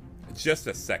in there? Just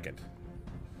a second.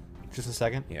 Just a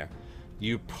second? Yeah.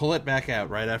 You pull it back out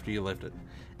right after you lift it,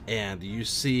 and you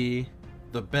see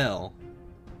the bell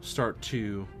start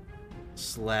to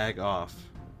slag off,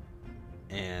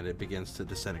 and it begins to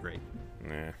disintegrate.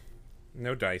 Nah.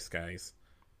 No dice, guys.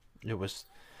 It was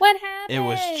What happened? It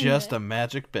was just a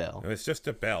magic bell. It was just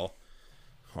a bell.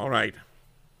 All right.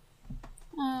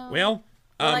 Oh. Well,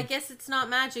 Well, I guess it's not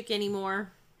magic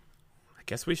anymore. I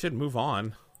guess we should move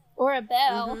on. Or a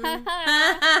bell.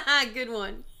 Good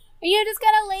one. Are you just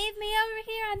gonna leave me over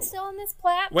here? I'm still on this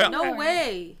platform. Well- No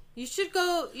way. You should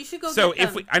go. You should go. So get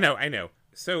if them. I know.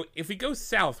 So if we go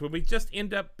south, will we just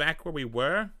end up back where we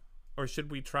were, or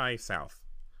should we try south?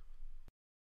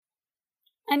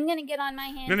 I'm gonna get on my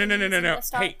hands. No. and knees and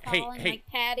start Hey, crawling, hey. like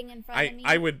padding in front of me.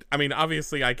 I would. I mean,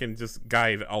 obviously, I can just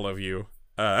guide all of you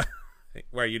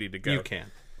where you need to go. You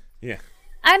can. Yeah.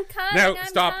 I'm coming. No, I'm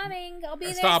stop. coming. I'll be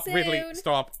there Stop, soon. Ridley.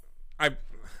 Stop.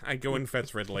 I go and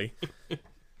fetch Ridley.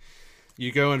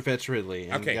 You go and fetch Ridley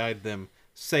and Okay. guide them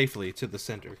safely to the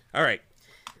center. All right,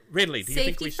 Ridley. Do you think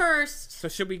Safety we should? first. So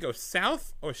should we go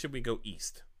south or should we go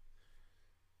east?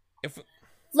 If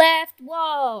Left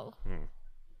wall.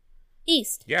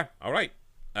 East. yeah, all right.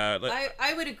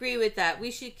 I would agree with that. We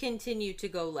should continue to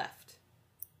go left.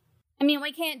 I mean,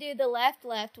 we can't do the left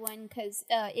one because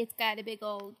it's got a big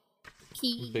old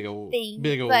key Big old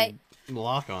thing.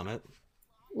 lock but on it.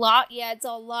 yeah, it's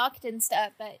all locked and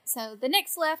stuff. But so the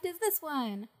next left is this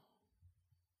one.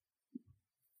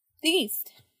 The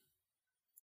east.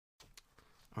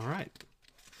 All right.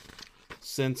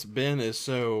 Since Ben is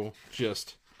so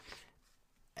just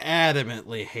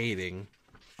adamantly hating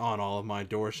on all of my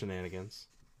door shenanigans,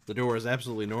 the door is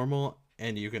absolutely normal,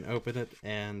 and you can open it,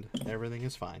 and everything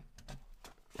is fine.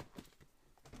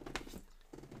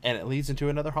 And it leads into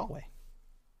another hallway.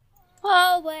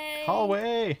 Hallway.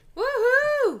 Hallway!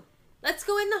 Woohoo! Let's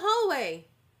go in the hallway.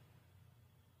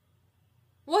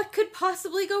 What could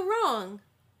possibly go wrong?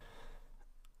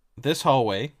 This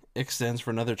hallway extends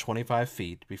for another 25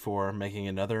 feet before making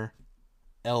another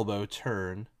elbow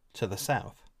turn to the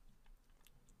south,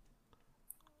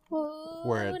 Ooh,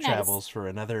 where it nice. travels for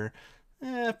another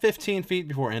 15 feet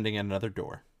before ending at another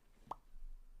door.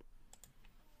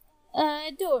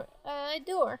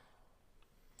 Door.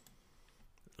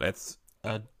 Let's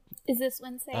Is this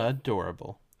one safe?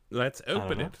 Adorable.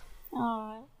 open know. it.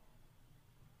 Aw.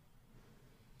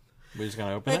 We're just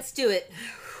gonna open Let's do it.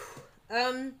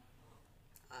 I'll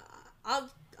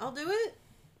do it. it?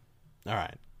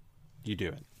 Alright. You do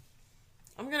it.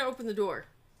 I'm gonna open the door.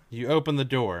 You open the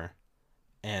door,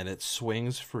 and it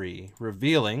swings free,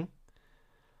 revealing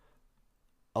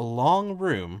a long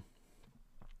room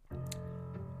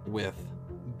with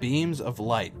beams of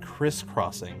light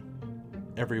crisscrossing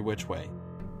every which way.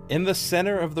 In the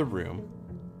center of the room,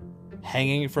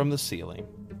 hanging from the ceiling,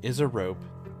 is a rope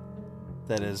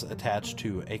that is attached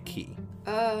to a key.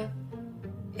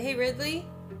 Hey Ridley?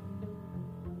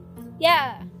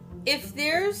 Yeah. If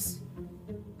there's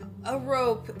a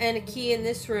rope and a key in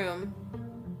this room,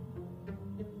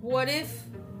 what if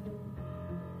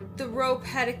the rope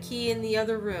had a key in the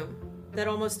other room that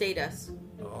almost ate us?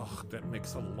 Oh, that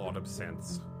makes a lot of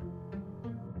sense.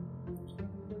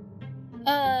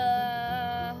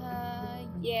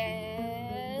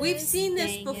 Yes. We've seen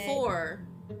this Dang before.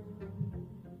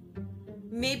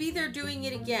 Maybe they're doing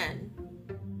it again.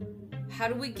 How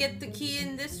do we get the key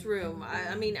in this room?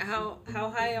 I mean, how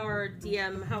high are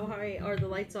DM? How high are the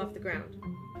lights off the ground?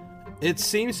 It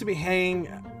seems to be hanging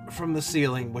from the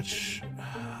ceiling, which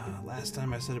last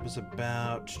time I said it was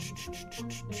about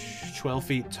 12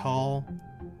 feet tall.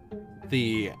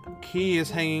 The key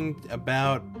is hanging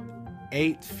about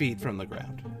 8 feet from the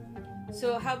ground.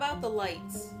 So how about the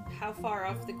lights? How far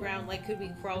off the ground? Like, could we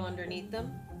crawl underneath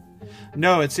them?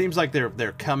 No, it seems like they're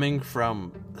coming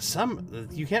from some...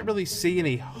 You can't really see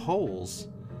any holes,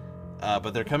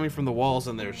 but they're coming from the walls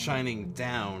and they're shining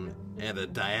down at a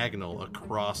diagonal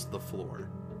across the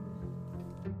floor.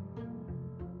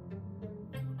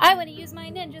 I want to use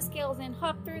my ninja skills and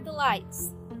hop through the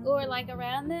lights. Or, like,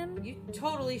 around them. You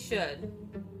totally should.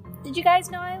 Did you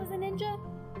guys know I was a ninja?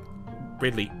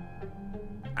 Ridley,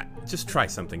 just try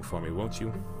something for me, won't you?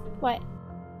 What?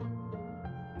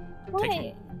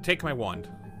 What? Take my wand.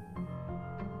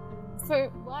 For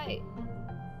what?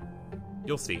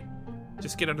 You'll see.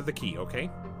 Just get under the key,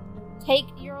 okay? Take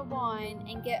your wand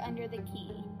and get under the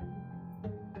key.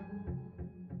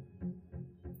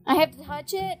 I have to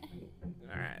touch it?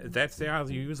 That's how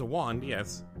you use a wand,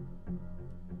 yes.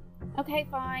 Okay,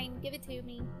 fine. Give it to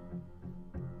me.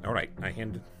 Alright, I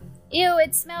hand it. Ew,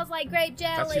 it smells like grape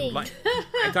jelly.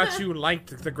 I thought you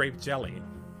liked the grape jelly.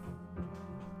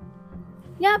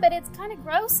 Yeah, but it's kind of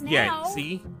gross now. Yeah,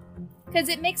 see? Because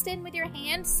it mixed in with your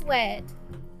hand sweat.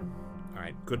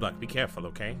 Alright, good luck. Be careful,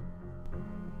 okay?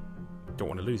 Don't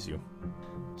want to lose you.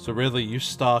 So Ridley, you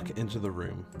stalk into the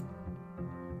room.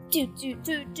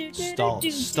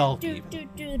 Stalk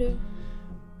even.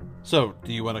 So,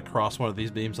 do you want to cross one of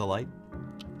these beams of light?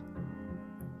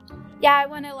 Yeah, I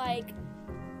want to, like,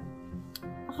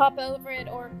 hop over it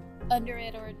or under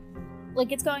it or...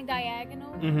 Like, it's going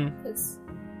diagonal? Mm-hmm. 'Cause...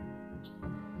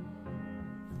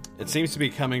 It seems to be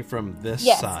coming from this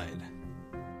Yes. side.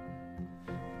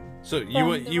 So From you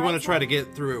want the to right try to side?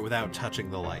 get through it without touching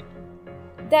the light.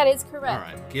 That is correct. All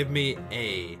right, give me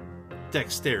a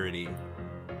dexterity,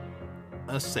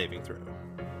 a saving throw.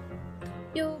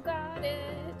 You got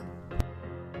it.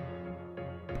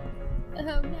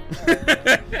 Oh no.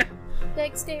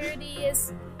 Dexterity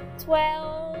is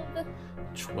 12.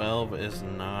 12 is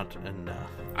not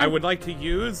enough. I would like to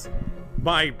use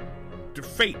my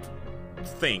fate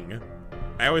thing.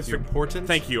 I always Your portent?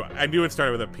 Thank you. I knew it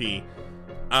started with a P.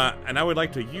 And I would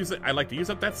like to use it. I'd like to use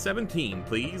up that 17,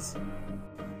 please.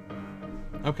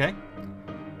 Okay.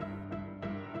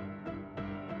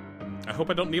 I hope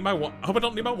I don't need my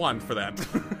wand for that.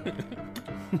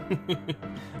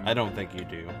 I don't think you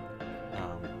do.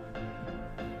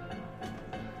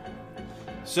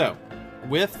 So,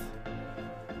 with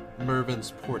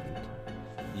Mervin's portent,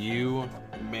 you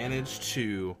manage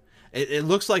to... It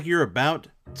looks like you're about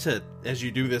to, as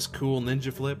you do this cool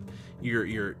ninja flip,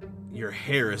 your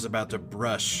hair is about to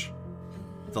brush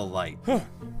the light.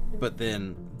 But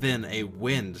then a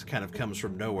wind kind of comes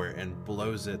from nowhere and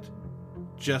blows it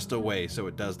just away so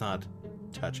it does not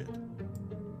touch it.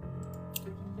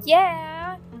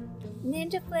 Yeah.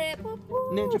 Ninja flip. Whoop,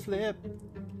 whoop. Ninja flip.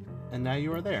 And now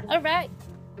you are there. All right.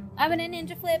 I'm going to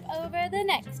ninja flip over the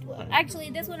next one. Actually,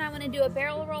 this one I'm going to do a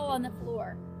barrel roll on the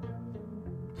floor.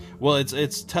 Well,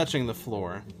 it's touching the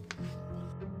floor.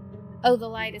 Oh, the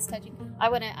light is touching. I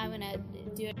want to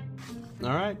do it.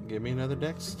 All right, give me another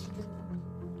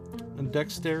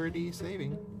dexterity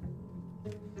saving.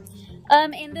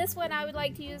 In this one, I would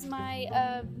like to use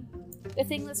my the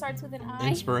thing that starts with an I.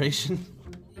 Inspiration.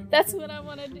 That's what I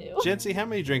want to do. Jency, how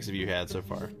many drinks have you had so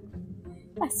far?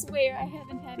 I swear I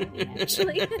haven't had any,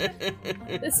 actually.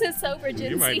 This is sober,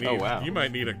 You might Jinsey. need, Oh, wow. You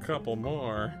might need a couple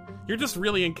more. You're just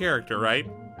really in character, right?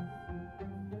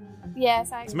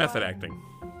 Yes, I. It's method acting.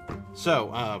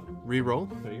 So, re-roll.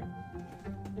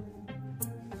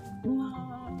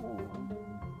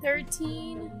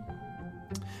 13.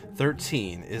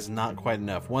 13 is not quite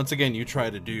enough. Once again, you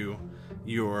try to do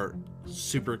your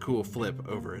super cool flip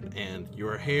over it, and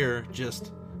your hair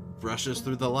just brushes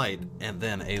through the light, and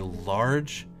then a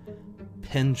large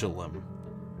pendulum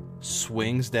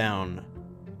swings down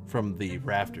from the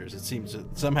rafters. It seems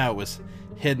that somehow it was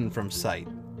hidden from sight.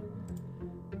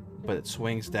 but it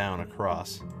swings down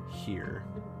across here.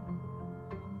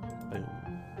 Boom.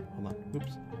 Hold on.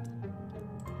 Oops.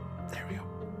 There we go.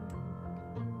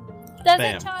 Does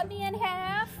Bam. it chop me in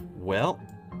half? Well,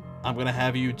 I'm going to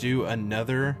have you do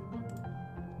another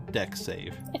dex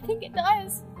save. I think it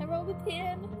does. I rolled a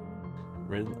 10.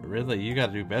 Ridley, you got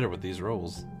to do better with these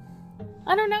rolls.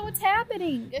 I don't know what's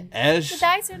happening. The As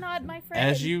dice are not my friend.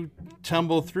 as you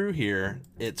tumble through here,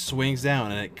 it swings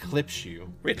down and it clips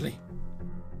you. Ridley.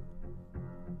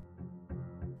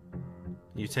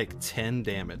 You take 10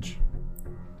 damage.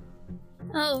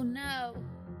 Oh no.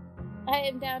 I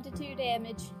am down to 2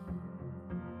 damage.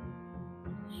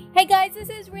 Hey guys, this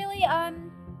is really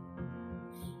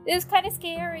this is kind of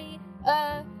scary.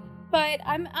 But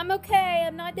I'm okay.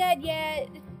 I'm not dead yet.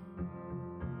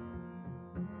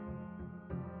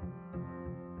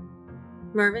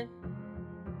 Mervin,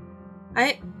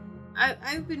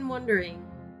 I've been wondering.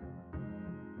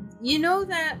 You know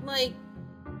that like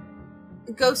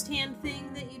ghost hand thing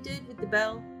that you did with the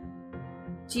bell?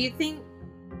 Do you think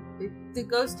the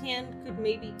ghost hand could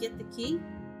maybe get the key?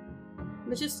 It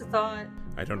was just a thought.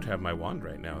 I don't have my wand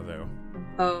right now, though.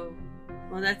 Oh,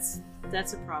 well, that's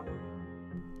a problem.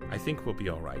 I think we'll be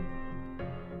all right.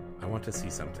 I want to see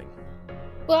something.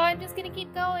 Well, I'm just gonna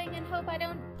keep going and hope I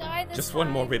don't die this Just time. one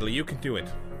more, Ridley. You can do it.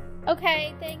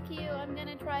 Okay, thank you. I'm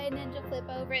gonna try a ninja flip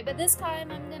over it, but this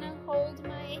time I'm gonna hold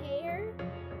my hair.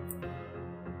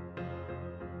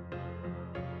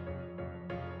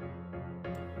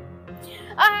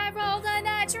 I rolled a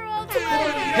natural 20!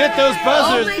 Hit those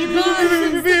buzzers! Oh my gosh,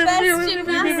 it's the best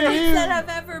gymnastics that have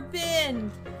ever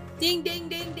been! Ding, ding,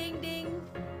 ding, ding, ding.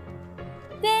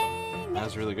 Dang! That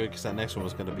was really good because that next one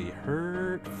was going to be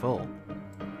hurtful.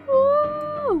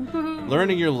 Woo!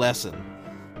 Learning your lesson.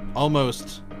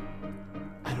 Almost,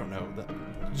 I don't know,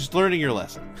 just learning your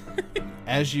lesson.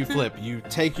 As you flip, you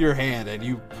take your hand and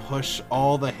you push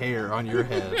all the hair on your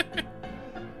head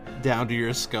down to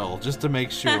your skull just to make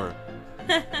sure.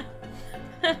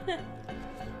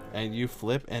 And you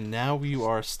flip, and now you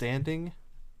are standing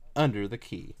under the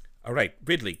key. All right,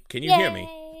 Ridley, can you hear me?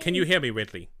 Yay. Can you hear me,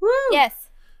 Ridley? Woo! Yes.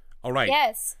 All right.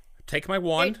 Yes. Take my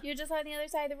wand. You're just on the other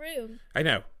side of the room. I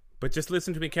know, but just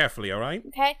listen to me carefully, all right?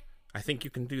 Okay? I think you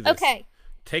can do this. Okay.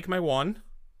 Take my wand.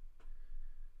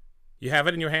 You have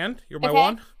it in your hand? You're my Okay.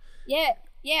 wand? Yeah,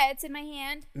 it's in my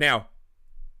hand. Now,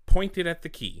 point it at the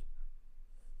key.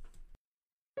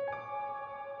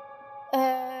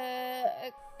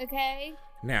 Okay.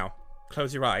 Now,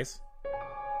 close your eyes.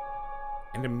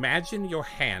 And imagine your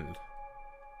hand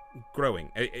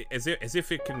growing, as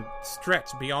if it can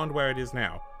stretch beyond where it is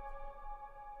now.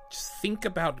 Just think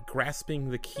about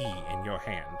grasping the key in your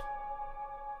hand.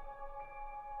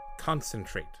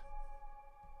 Concentrate.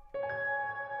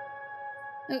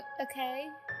 Okay.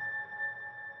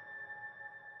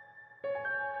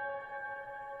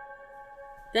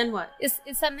 Then what? Is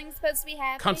something supposed to be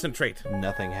happening? Concentrate.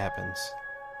 Nothing happens.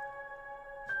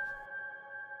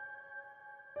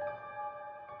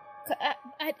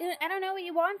 I don't know what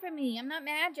you want from me. I'm not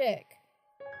magic.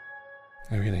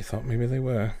 I really thought maybe they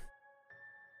were.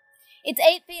 It's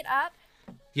 8 feet up.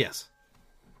 Yes.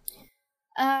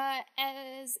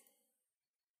 As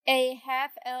a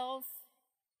half elf,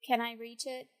 can I reach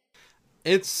it?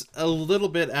 It's a little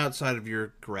bit outside of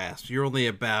your grasp. You're only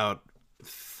about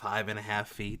 5.5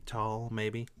 feet tall,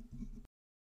 maybe.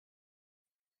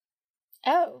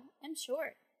 Oh, I'm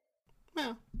short.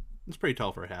 Well, it's pretty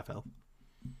tall for a half elf.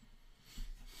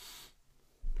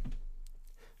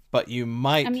 But you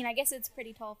might... I mean, I guess it's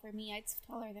pretty tall for me. It's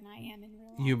taller than I am in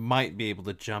real life. You might be able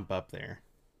to jump up there.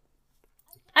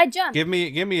 I jumped. Give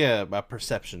me a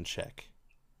perception check.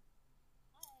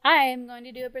 I am going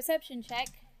to do a perception check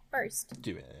first.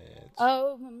 Do it.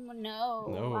 Oh, no.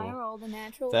 No. I rolled a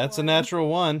natural That's a one. natural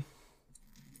one.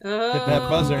 Oh, Hit that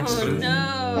buzzer.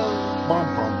 No.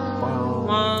 Bum, bum, bum.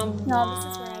 Mom. No, this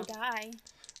is where I die.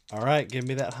 All right, give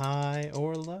me that high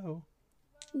or low.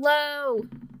 Low.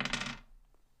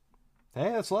 Hey,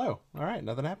 that's low. All right,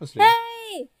 nothing happens to you.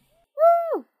 Hey!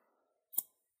 Woo!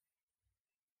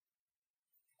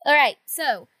 Alright,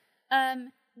 so,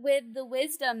 with the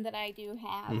wisdom that I do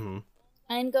have, Mm-hmm.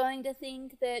 I'm going to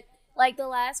think that, like the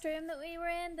last room that we were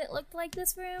in that looked like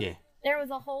this room, Yeah. there was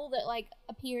a hole that, like,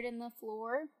 appeared in the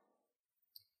floor.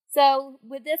 So,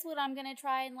 with this one, I'm going to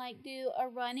try and, like, do a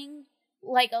running,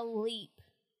 like, a leap.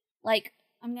 Like,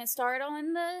 I'm going to start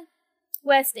on the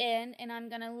west end, and I'm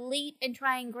going to leap and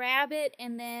try and grab it,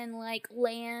 and then, like,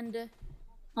 land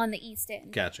on the east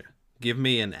end. Gotcha. Give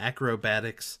me an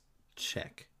acrobatics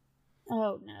check.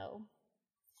 Oh, no.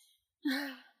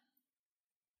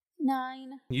 9.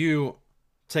 You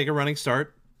take a running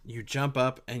start, you jump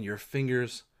up, and your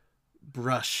fingers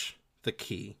brush the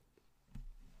key.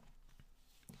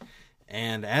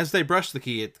 And as they brush the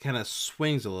key, it kind of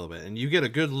swings a little bit. And you get a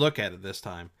good look at it this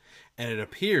time. And it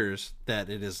appears that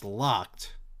it is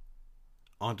locked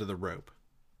onto the rope.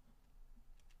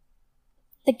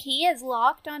 The key is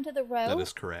locked onto the rope? That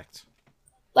is correct.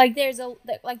 Like there's a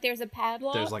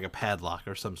padlock? There's like a padlock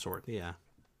or some sort, yeah.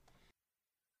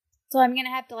 So I'm going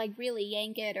to have to like really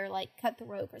yank it or like cut the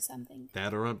rope or something.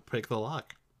 That or pick the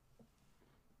lock.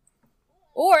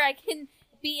 Or I can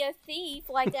be a thief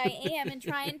like I am and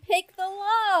try and pick the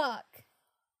lock.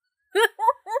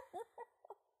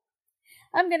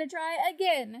 I'm going to try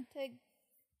again to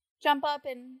jump up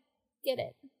and get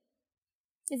it.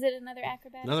 Is it another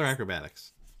acrobatics? Another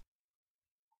acrobatics.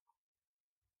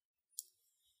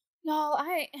 No,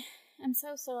 I'm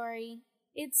so sorry.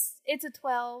 It's a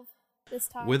 12 this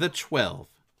time. With a 12,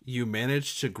 you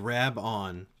manage to grab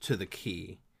on to the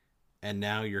key, and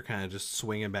now you're kind of just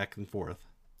swinging back and forth,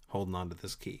 holding on to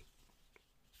this key.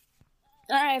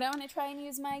 Alright, I want to try and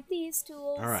use my thieves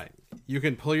tools. Alright, you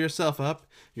can pull yourself up.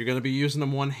 You're going to be using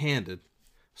them one-handed,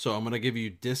 so I'm going to give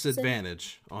you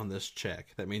disadvantage on this check.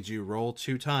 That means you roll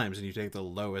 2 times, and you take the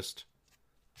lowest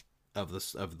of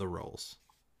the rolls.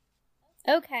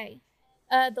 Okay.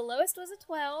 The lowest was a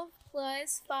 12,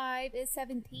 plus 5 is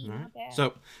 17. Right. Not bad.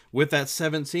 So, with that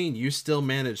 17, you still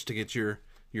manage to get your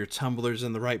tumblers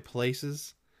in the right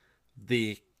places.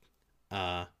 The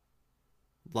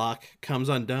lock comes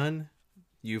undone.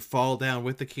 You fall down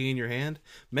with the key in your hand.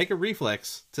 Make a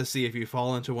reflex to see if you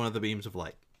fall into one of the beams of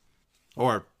light.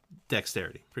 Or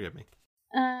dexterity, forgive me.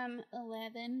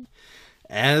 11.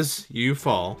 As you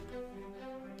fall,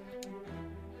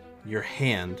 your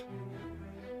hand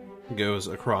goes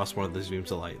across one of these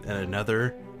beams of light, and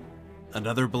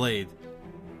another blade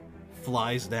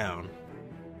flies down.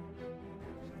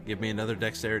 Give me another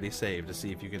dexterity save to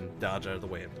see if you can dodge out of the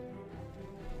way of it.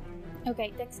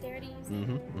 Okay, dexterity.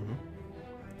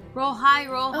 Roll high,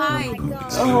 roll high. Oh my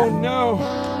god. Oh no!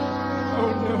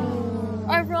 Oh no!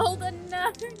 I rolled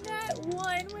another nat 1.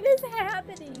 What is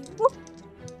happening?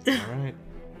 Alright.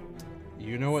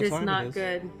 You know what This time is not it is.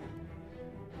 good.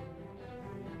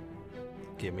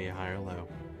 Give me a high or low.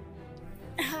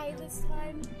 High this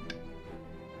time.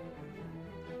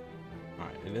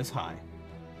 Alright, it is high.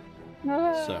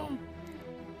 Oh. So,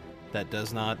 that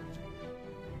does not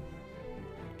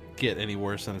get any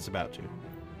worse than it's about to.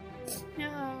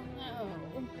 No.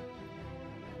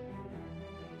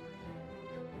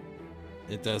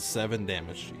 It does 7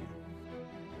 damage to you.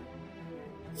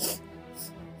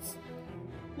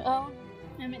 Oh,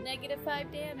 I'm at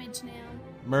 -5 damage now.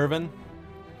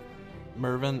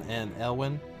 Mervin and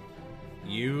Elwyn,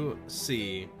 you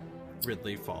see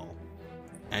Ridley fall.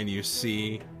 And you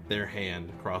see their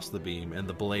hand cross the beam and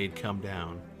the blade come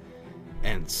down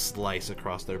and slice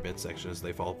across their midsection as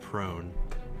they fall prone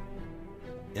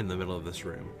in the middle of this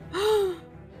room.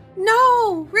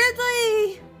 No!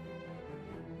 Ridley!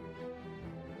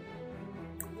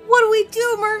 What do we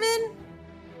do, Mervin?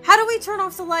 How do we turn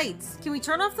off the lights? Can we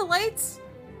turn off the lights?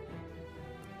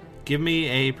 Give me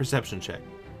a perception check.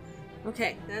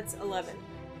 Okay, that's 11.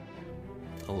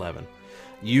 11.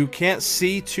 You can't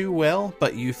see too well,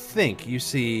 but you think you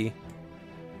see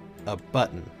a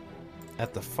button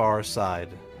at the far side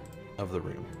of the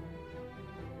room.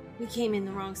 We came in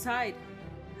the wrong side.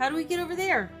 How do we get over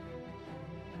there?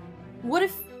 What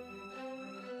if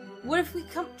we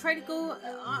try to go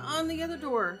on the other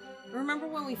door? Remember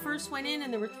when we first went in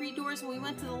and there were 3 doors and we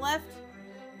went to the left?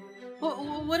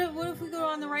 What if we go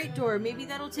on the right door? Maybe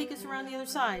that'll take us around the other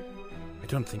side. I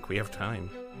don't think we have time.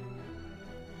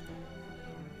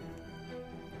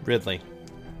 Ridley,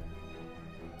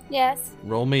 Yes.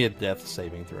 roll me a death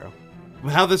saving throw.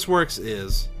 How this works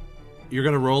is you're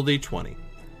going to roll d20.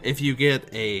 If you get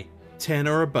a 10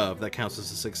 or above, that counts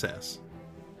as a success.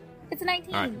 It's a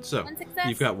 19. All right, so 1 success.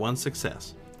 you've got 1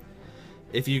 success.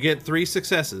 If you get 3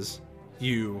 successes,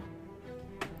 you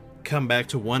come back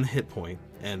to 1 hit point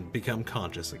and become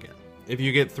conscious again. If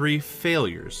you get 3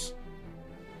 failures,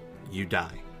 you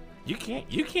die. You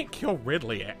can't kill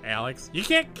Ridley, Alex. You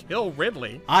can't kill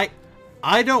Ridley.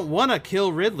 I don't want to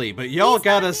kill Ridley, but y'all He's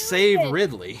gotta not save doing it.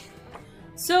 Ridley.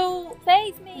 So,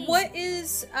 Save me.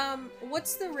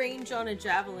 what's the range on a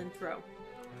javelin throw?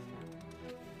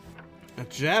 A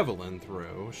javelin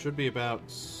throw should be about,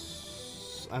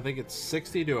 I think it's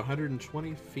 60 to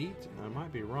 120 feet. I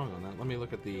might be wrong on that. Let me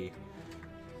look at the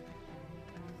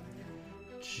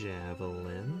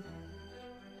javelin.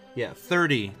 Yeah,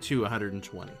 30 to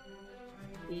 120.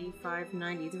 85,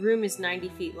 90. The room is 90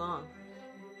 feet long.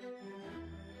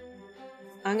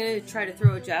 I'm gonna try to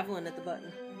throw a javelin at the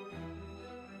button.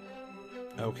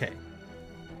 Okay.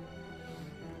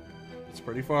 It's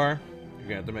pretty far. You're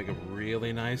gonna have to make a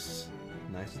really nice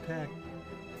attack.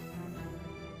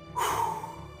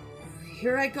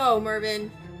 Here I go, Mervin.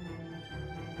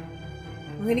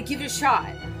 I'm gonna give it a shot.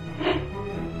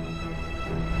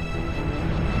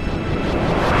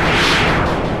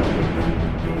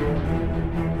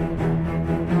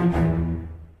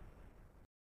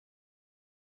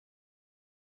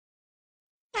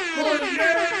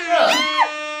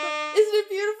 Isn't it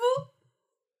beautiful?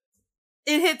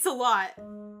 It hits a lot.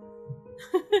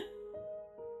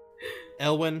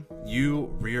 Elwyn,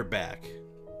 you rear back,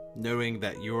 knowing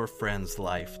that your friend's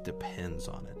life depends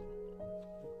on it.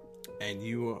 And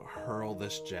you hurl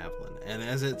this javelin, and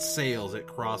as it sails, it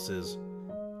crosses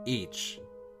each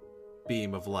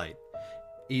beam of light.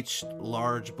 Each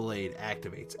large blade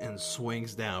activates and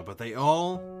swings down, but they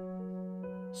all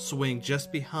swing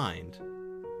just behind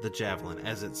the javelin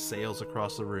as it sails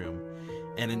across the room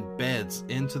and embeds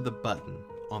into the button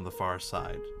on the far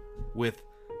side with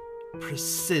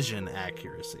precision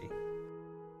accuracy.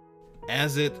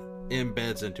 As it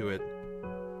embeds into it,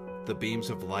 the beams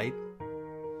of light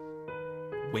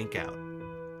wink out.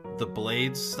 The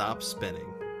blades stop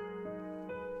spinning.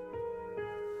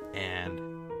 And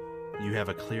you have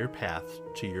a clear path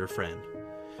to your friend,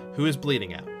 who is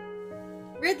bleeding out.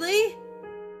 Ridley?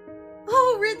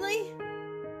 Oh, Ridley!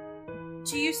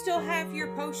 Do you still have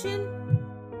your potion?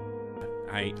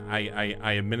 I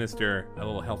administer a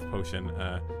little health potion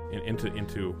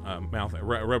into mouth,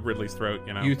 rub Ridley's throat.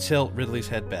 You know. You tilt Ridley's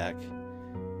head back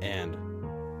and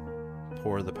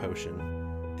pour the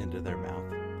potion into their mouth.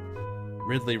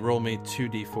 Ridley, roll me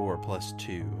 2d4 plus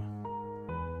 2.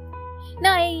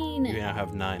 9! You now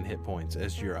have 9 hit points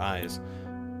as your eyes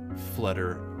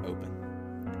flutter open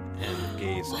and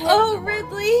gaze. Oh,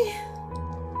 Ridley!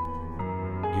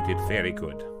 You did very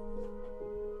good.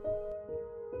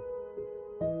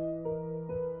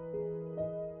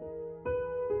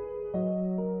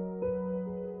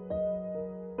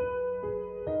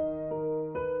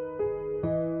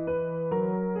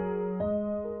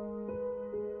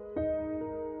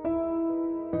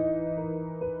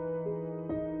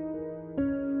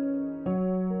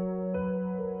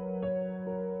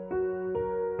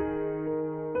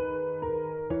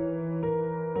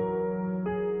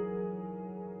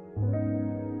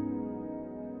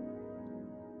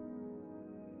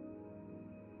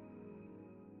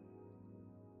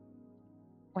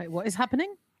 Wait, what is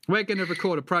happening? We're going to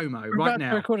record a promo right now. We're going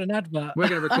to record an advert. We're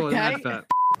going to record an advert.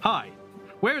 Hi,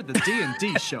 we're the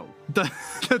D&D show, the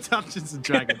Dungeons and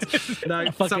Dragons. No,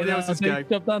 somebody else's go.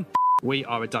 Job done. We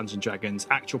are a Dungeons and Dragons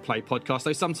actual play podcast.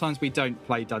 Though sometimes we don't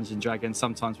play Dungeons and Dragons.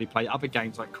 Sometimes we play other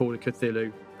games like Call of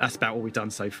Cthulhu. That's about all we've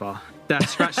done so far.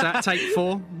 Scratch that. Take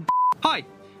 4. Hi.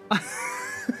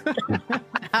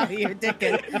 How are you a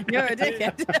dickhead? You're a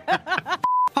dickhead.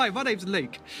 Hi, my name's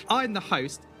Luke. I'm the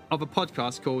host of a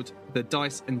podcast called The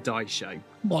Dice and Die Show.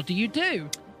 What do you do?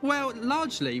 Well,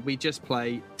 largely we just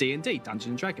play D&D, Dungeons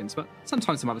and Dragons, but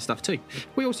sometimes some other stuff too.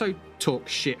 We also talk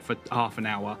shit for half an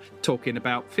hour, talking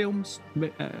about films,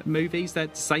 movies. They're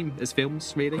the same as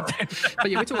films, really.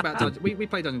 But yeah, we talk about we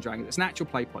play Dungeons and Dragons. It's an actual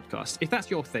play podcast. If that's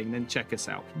your thing, then check us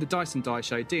out. The Dice and Die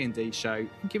Show, D&D show.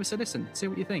 Give us a listen. See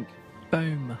what you think.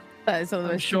 Boom. That is all the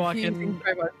most sure I confusing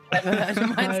can... promo I've ever heard in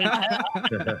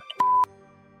my life.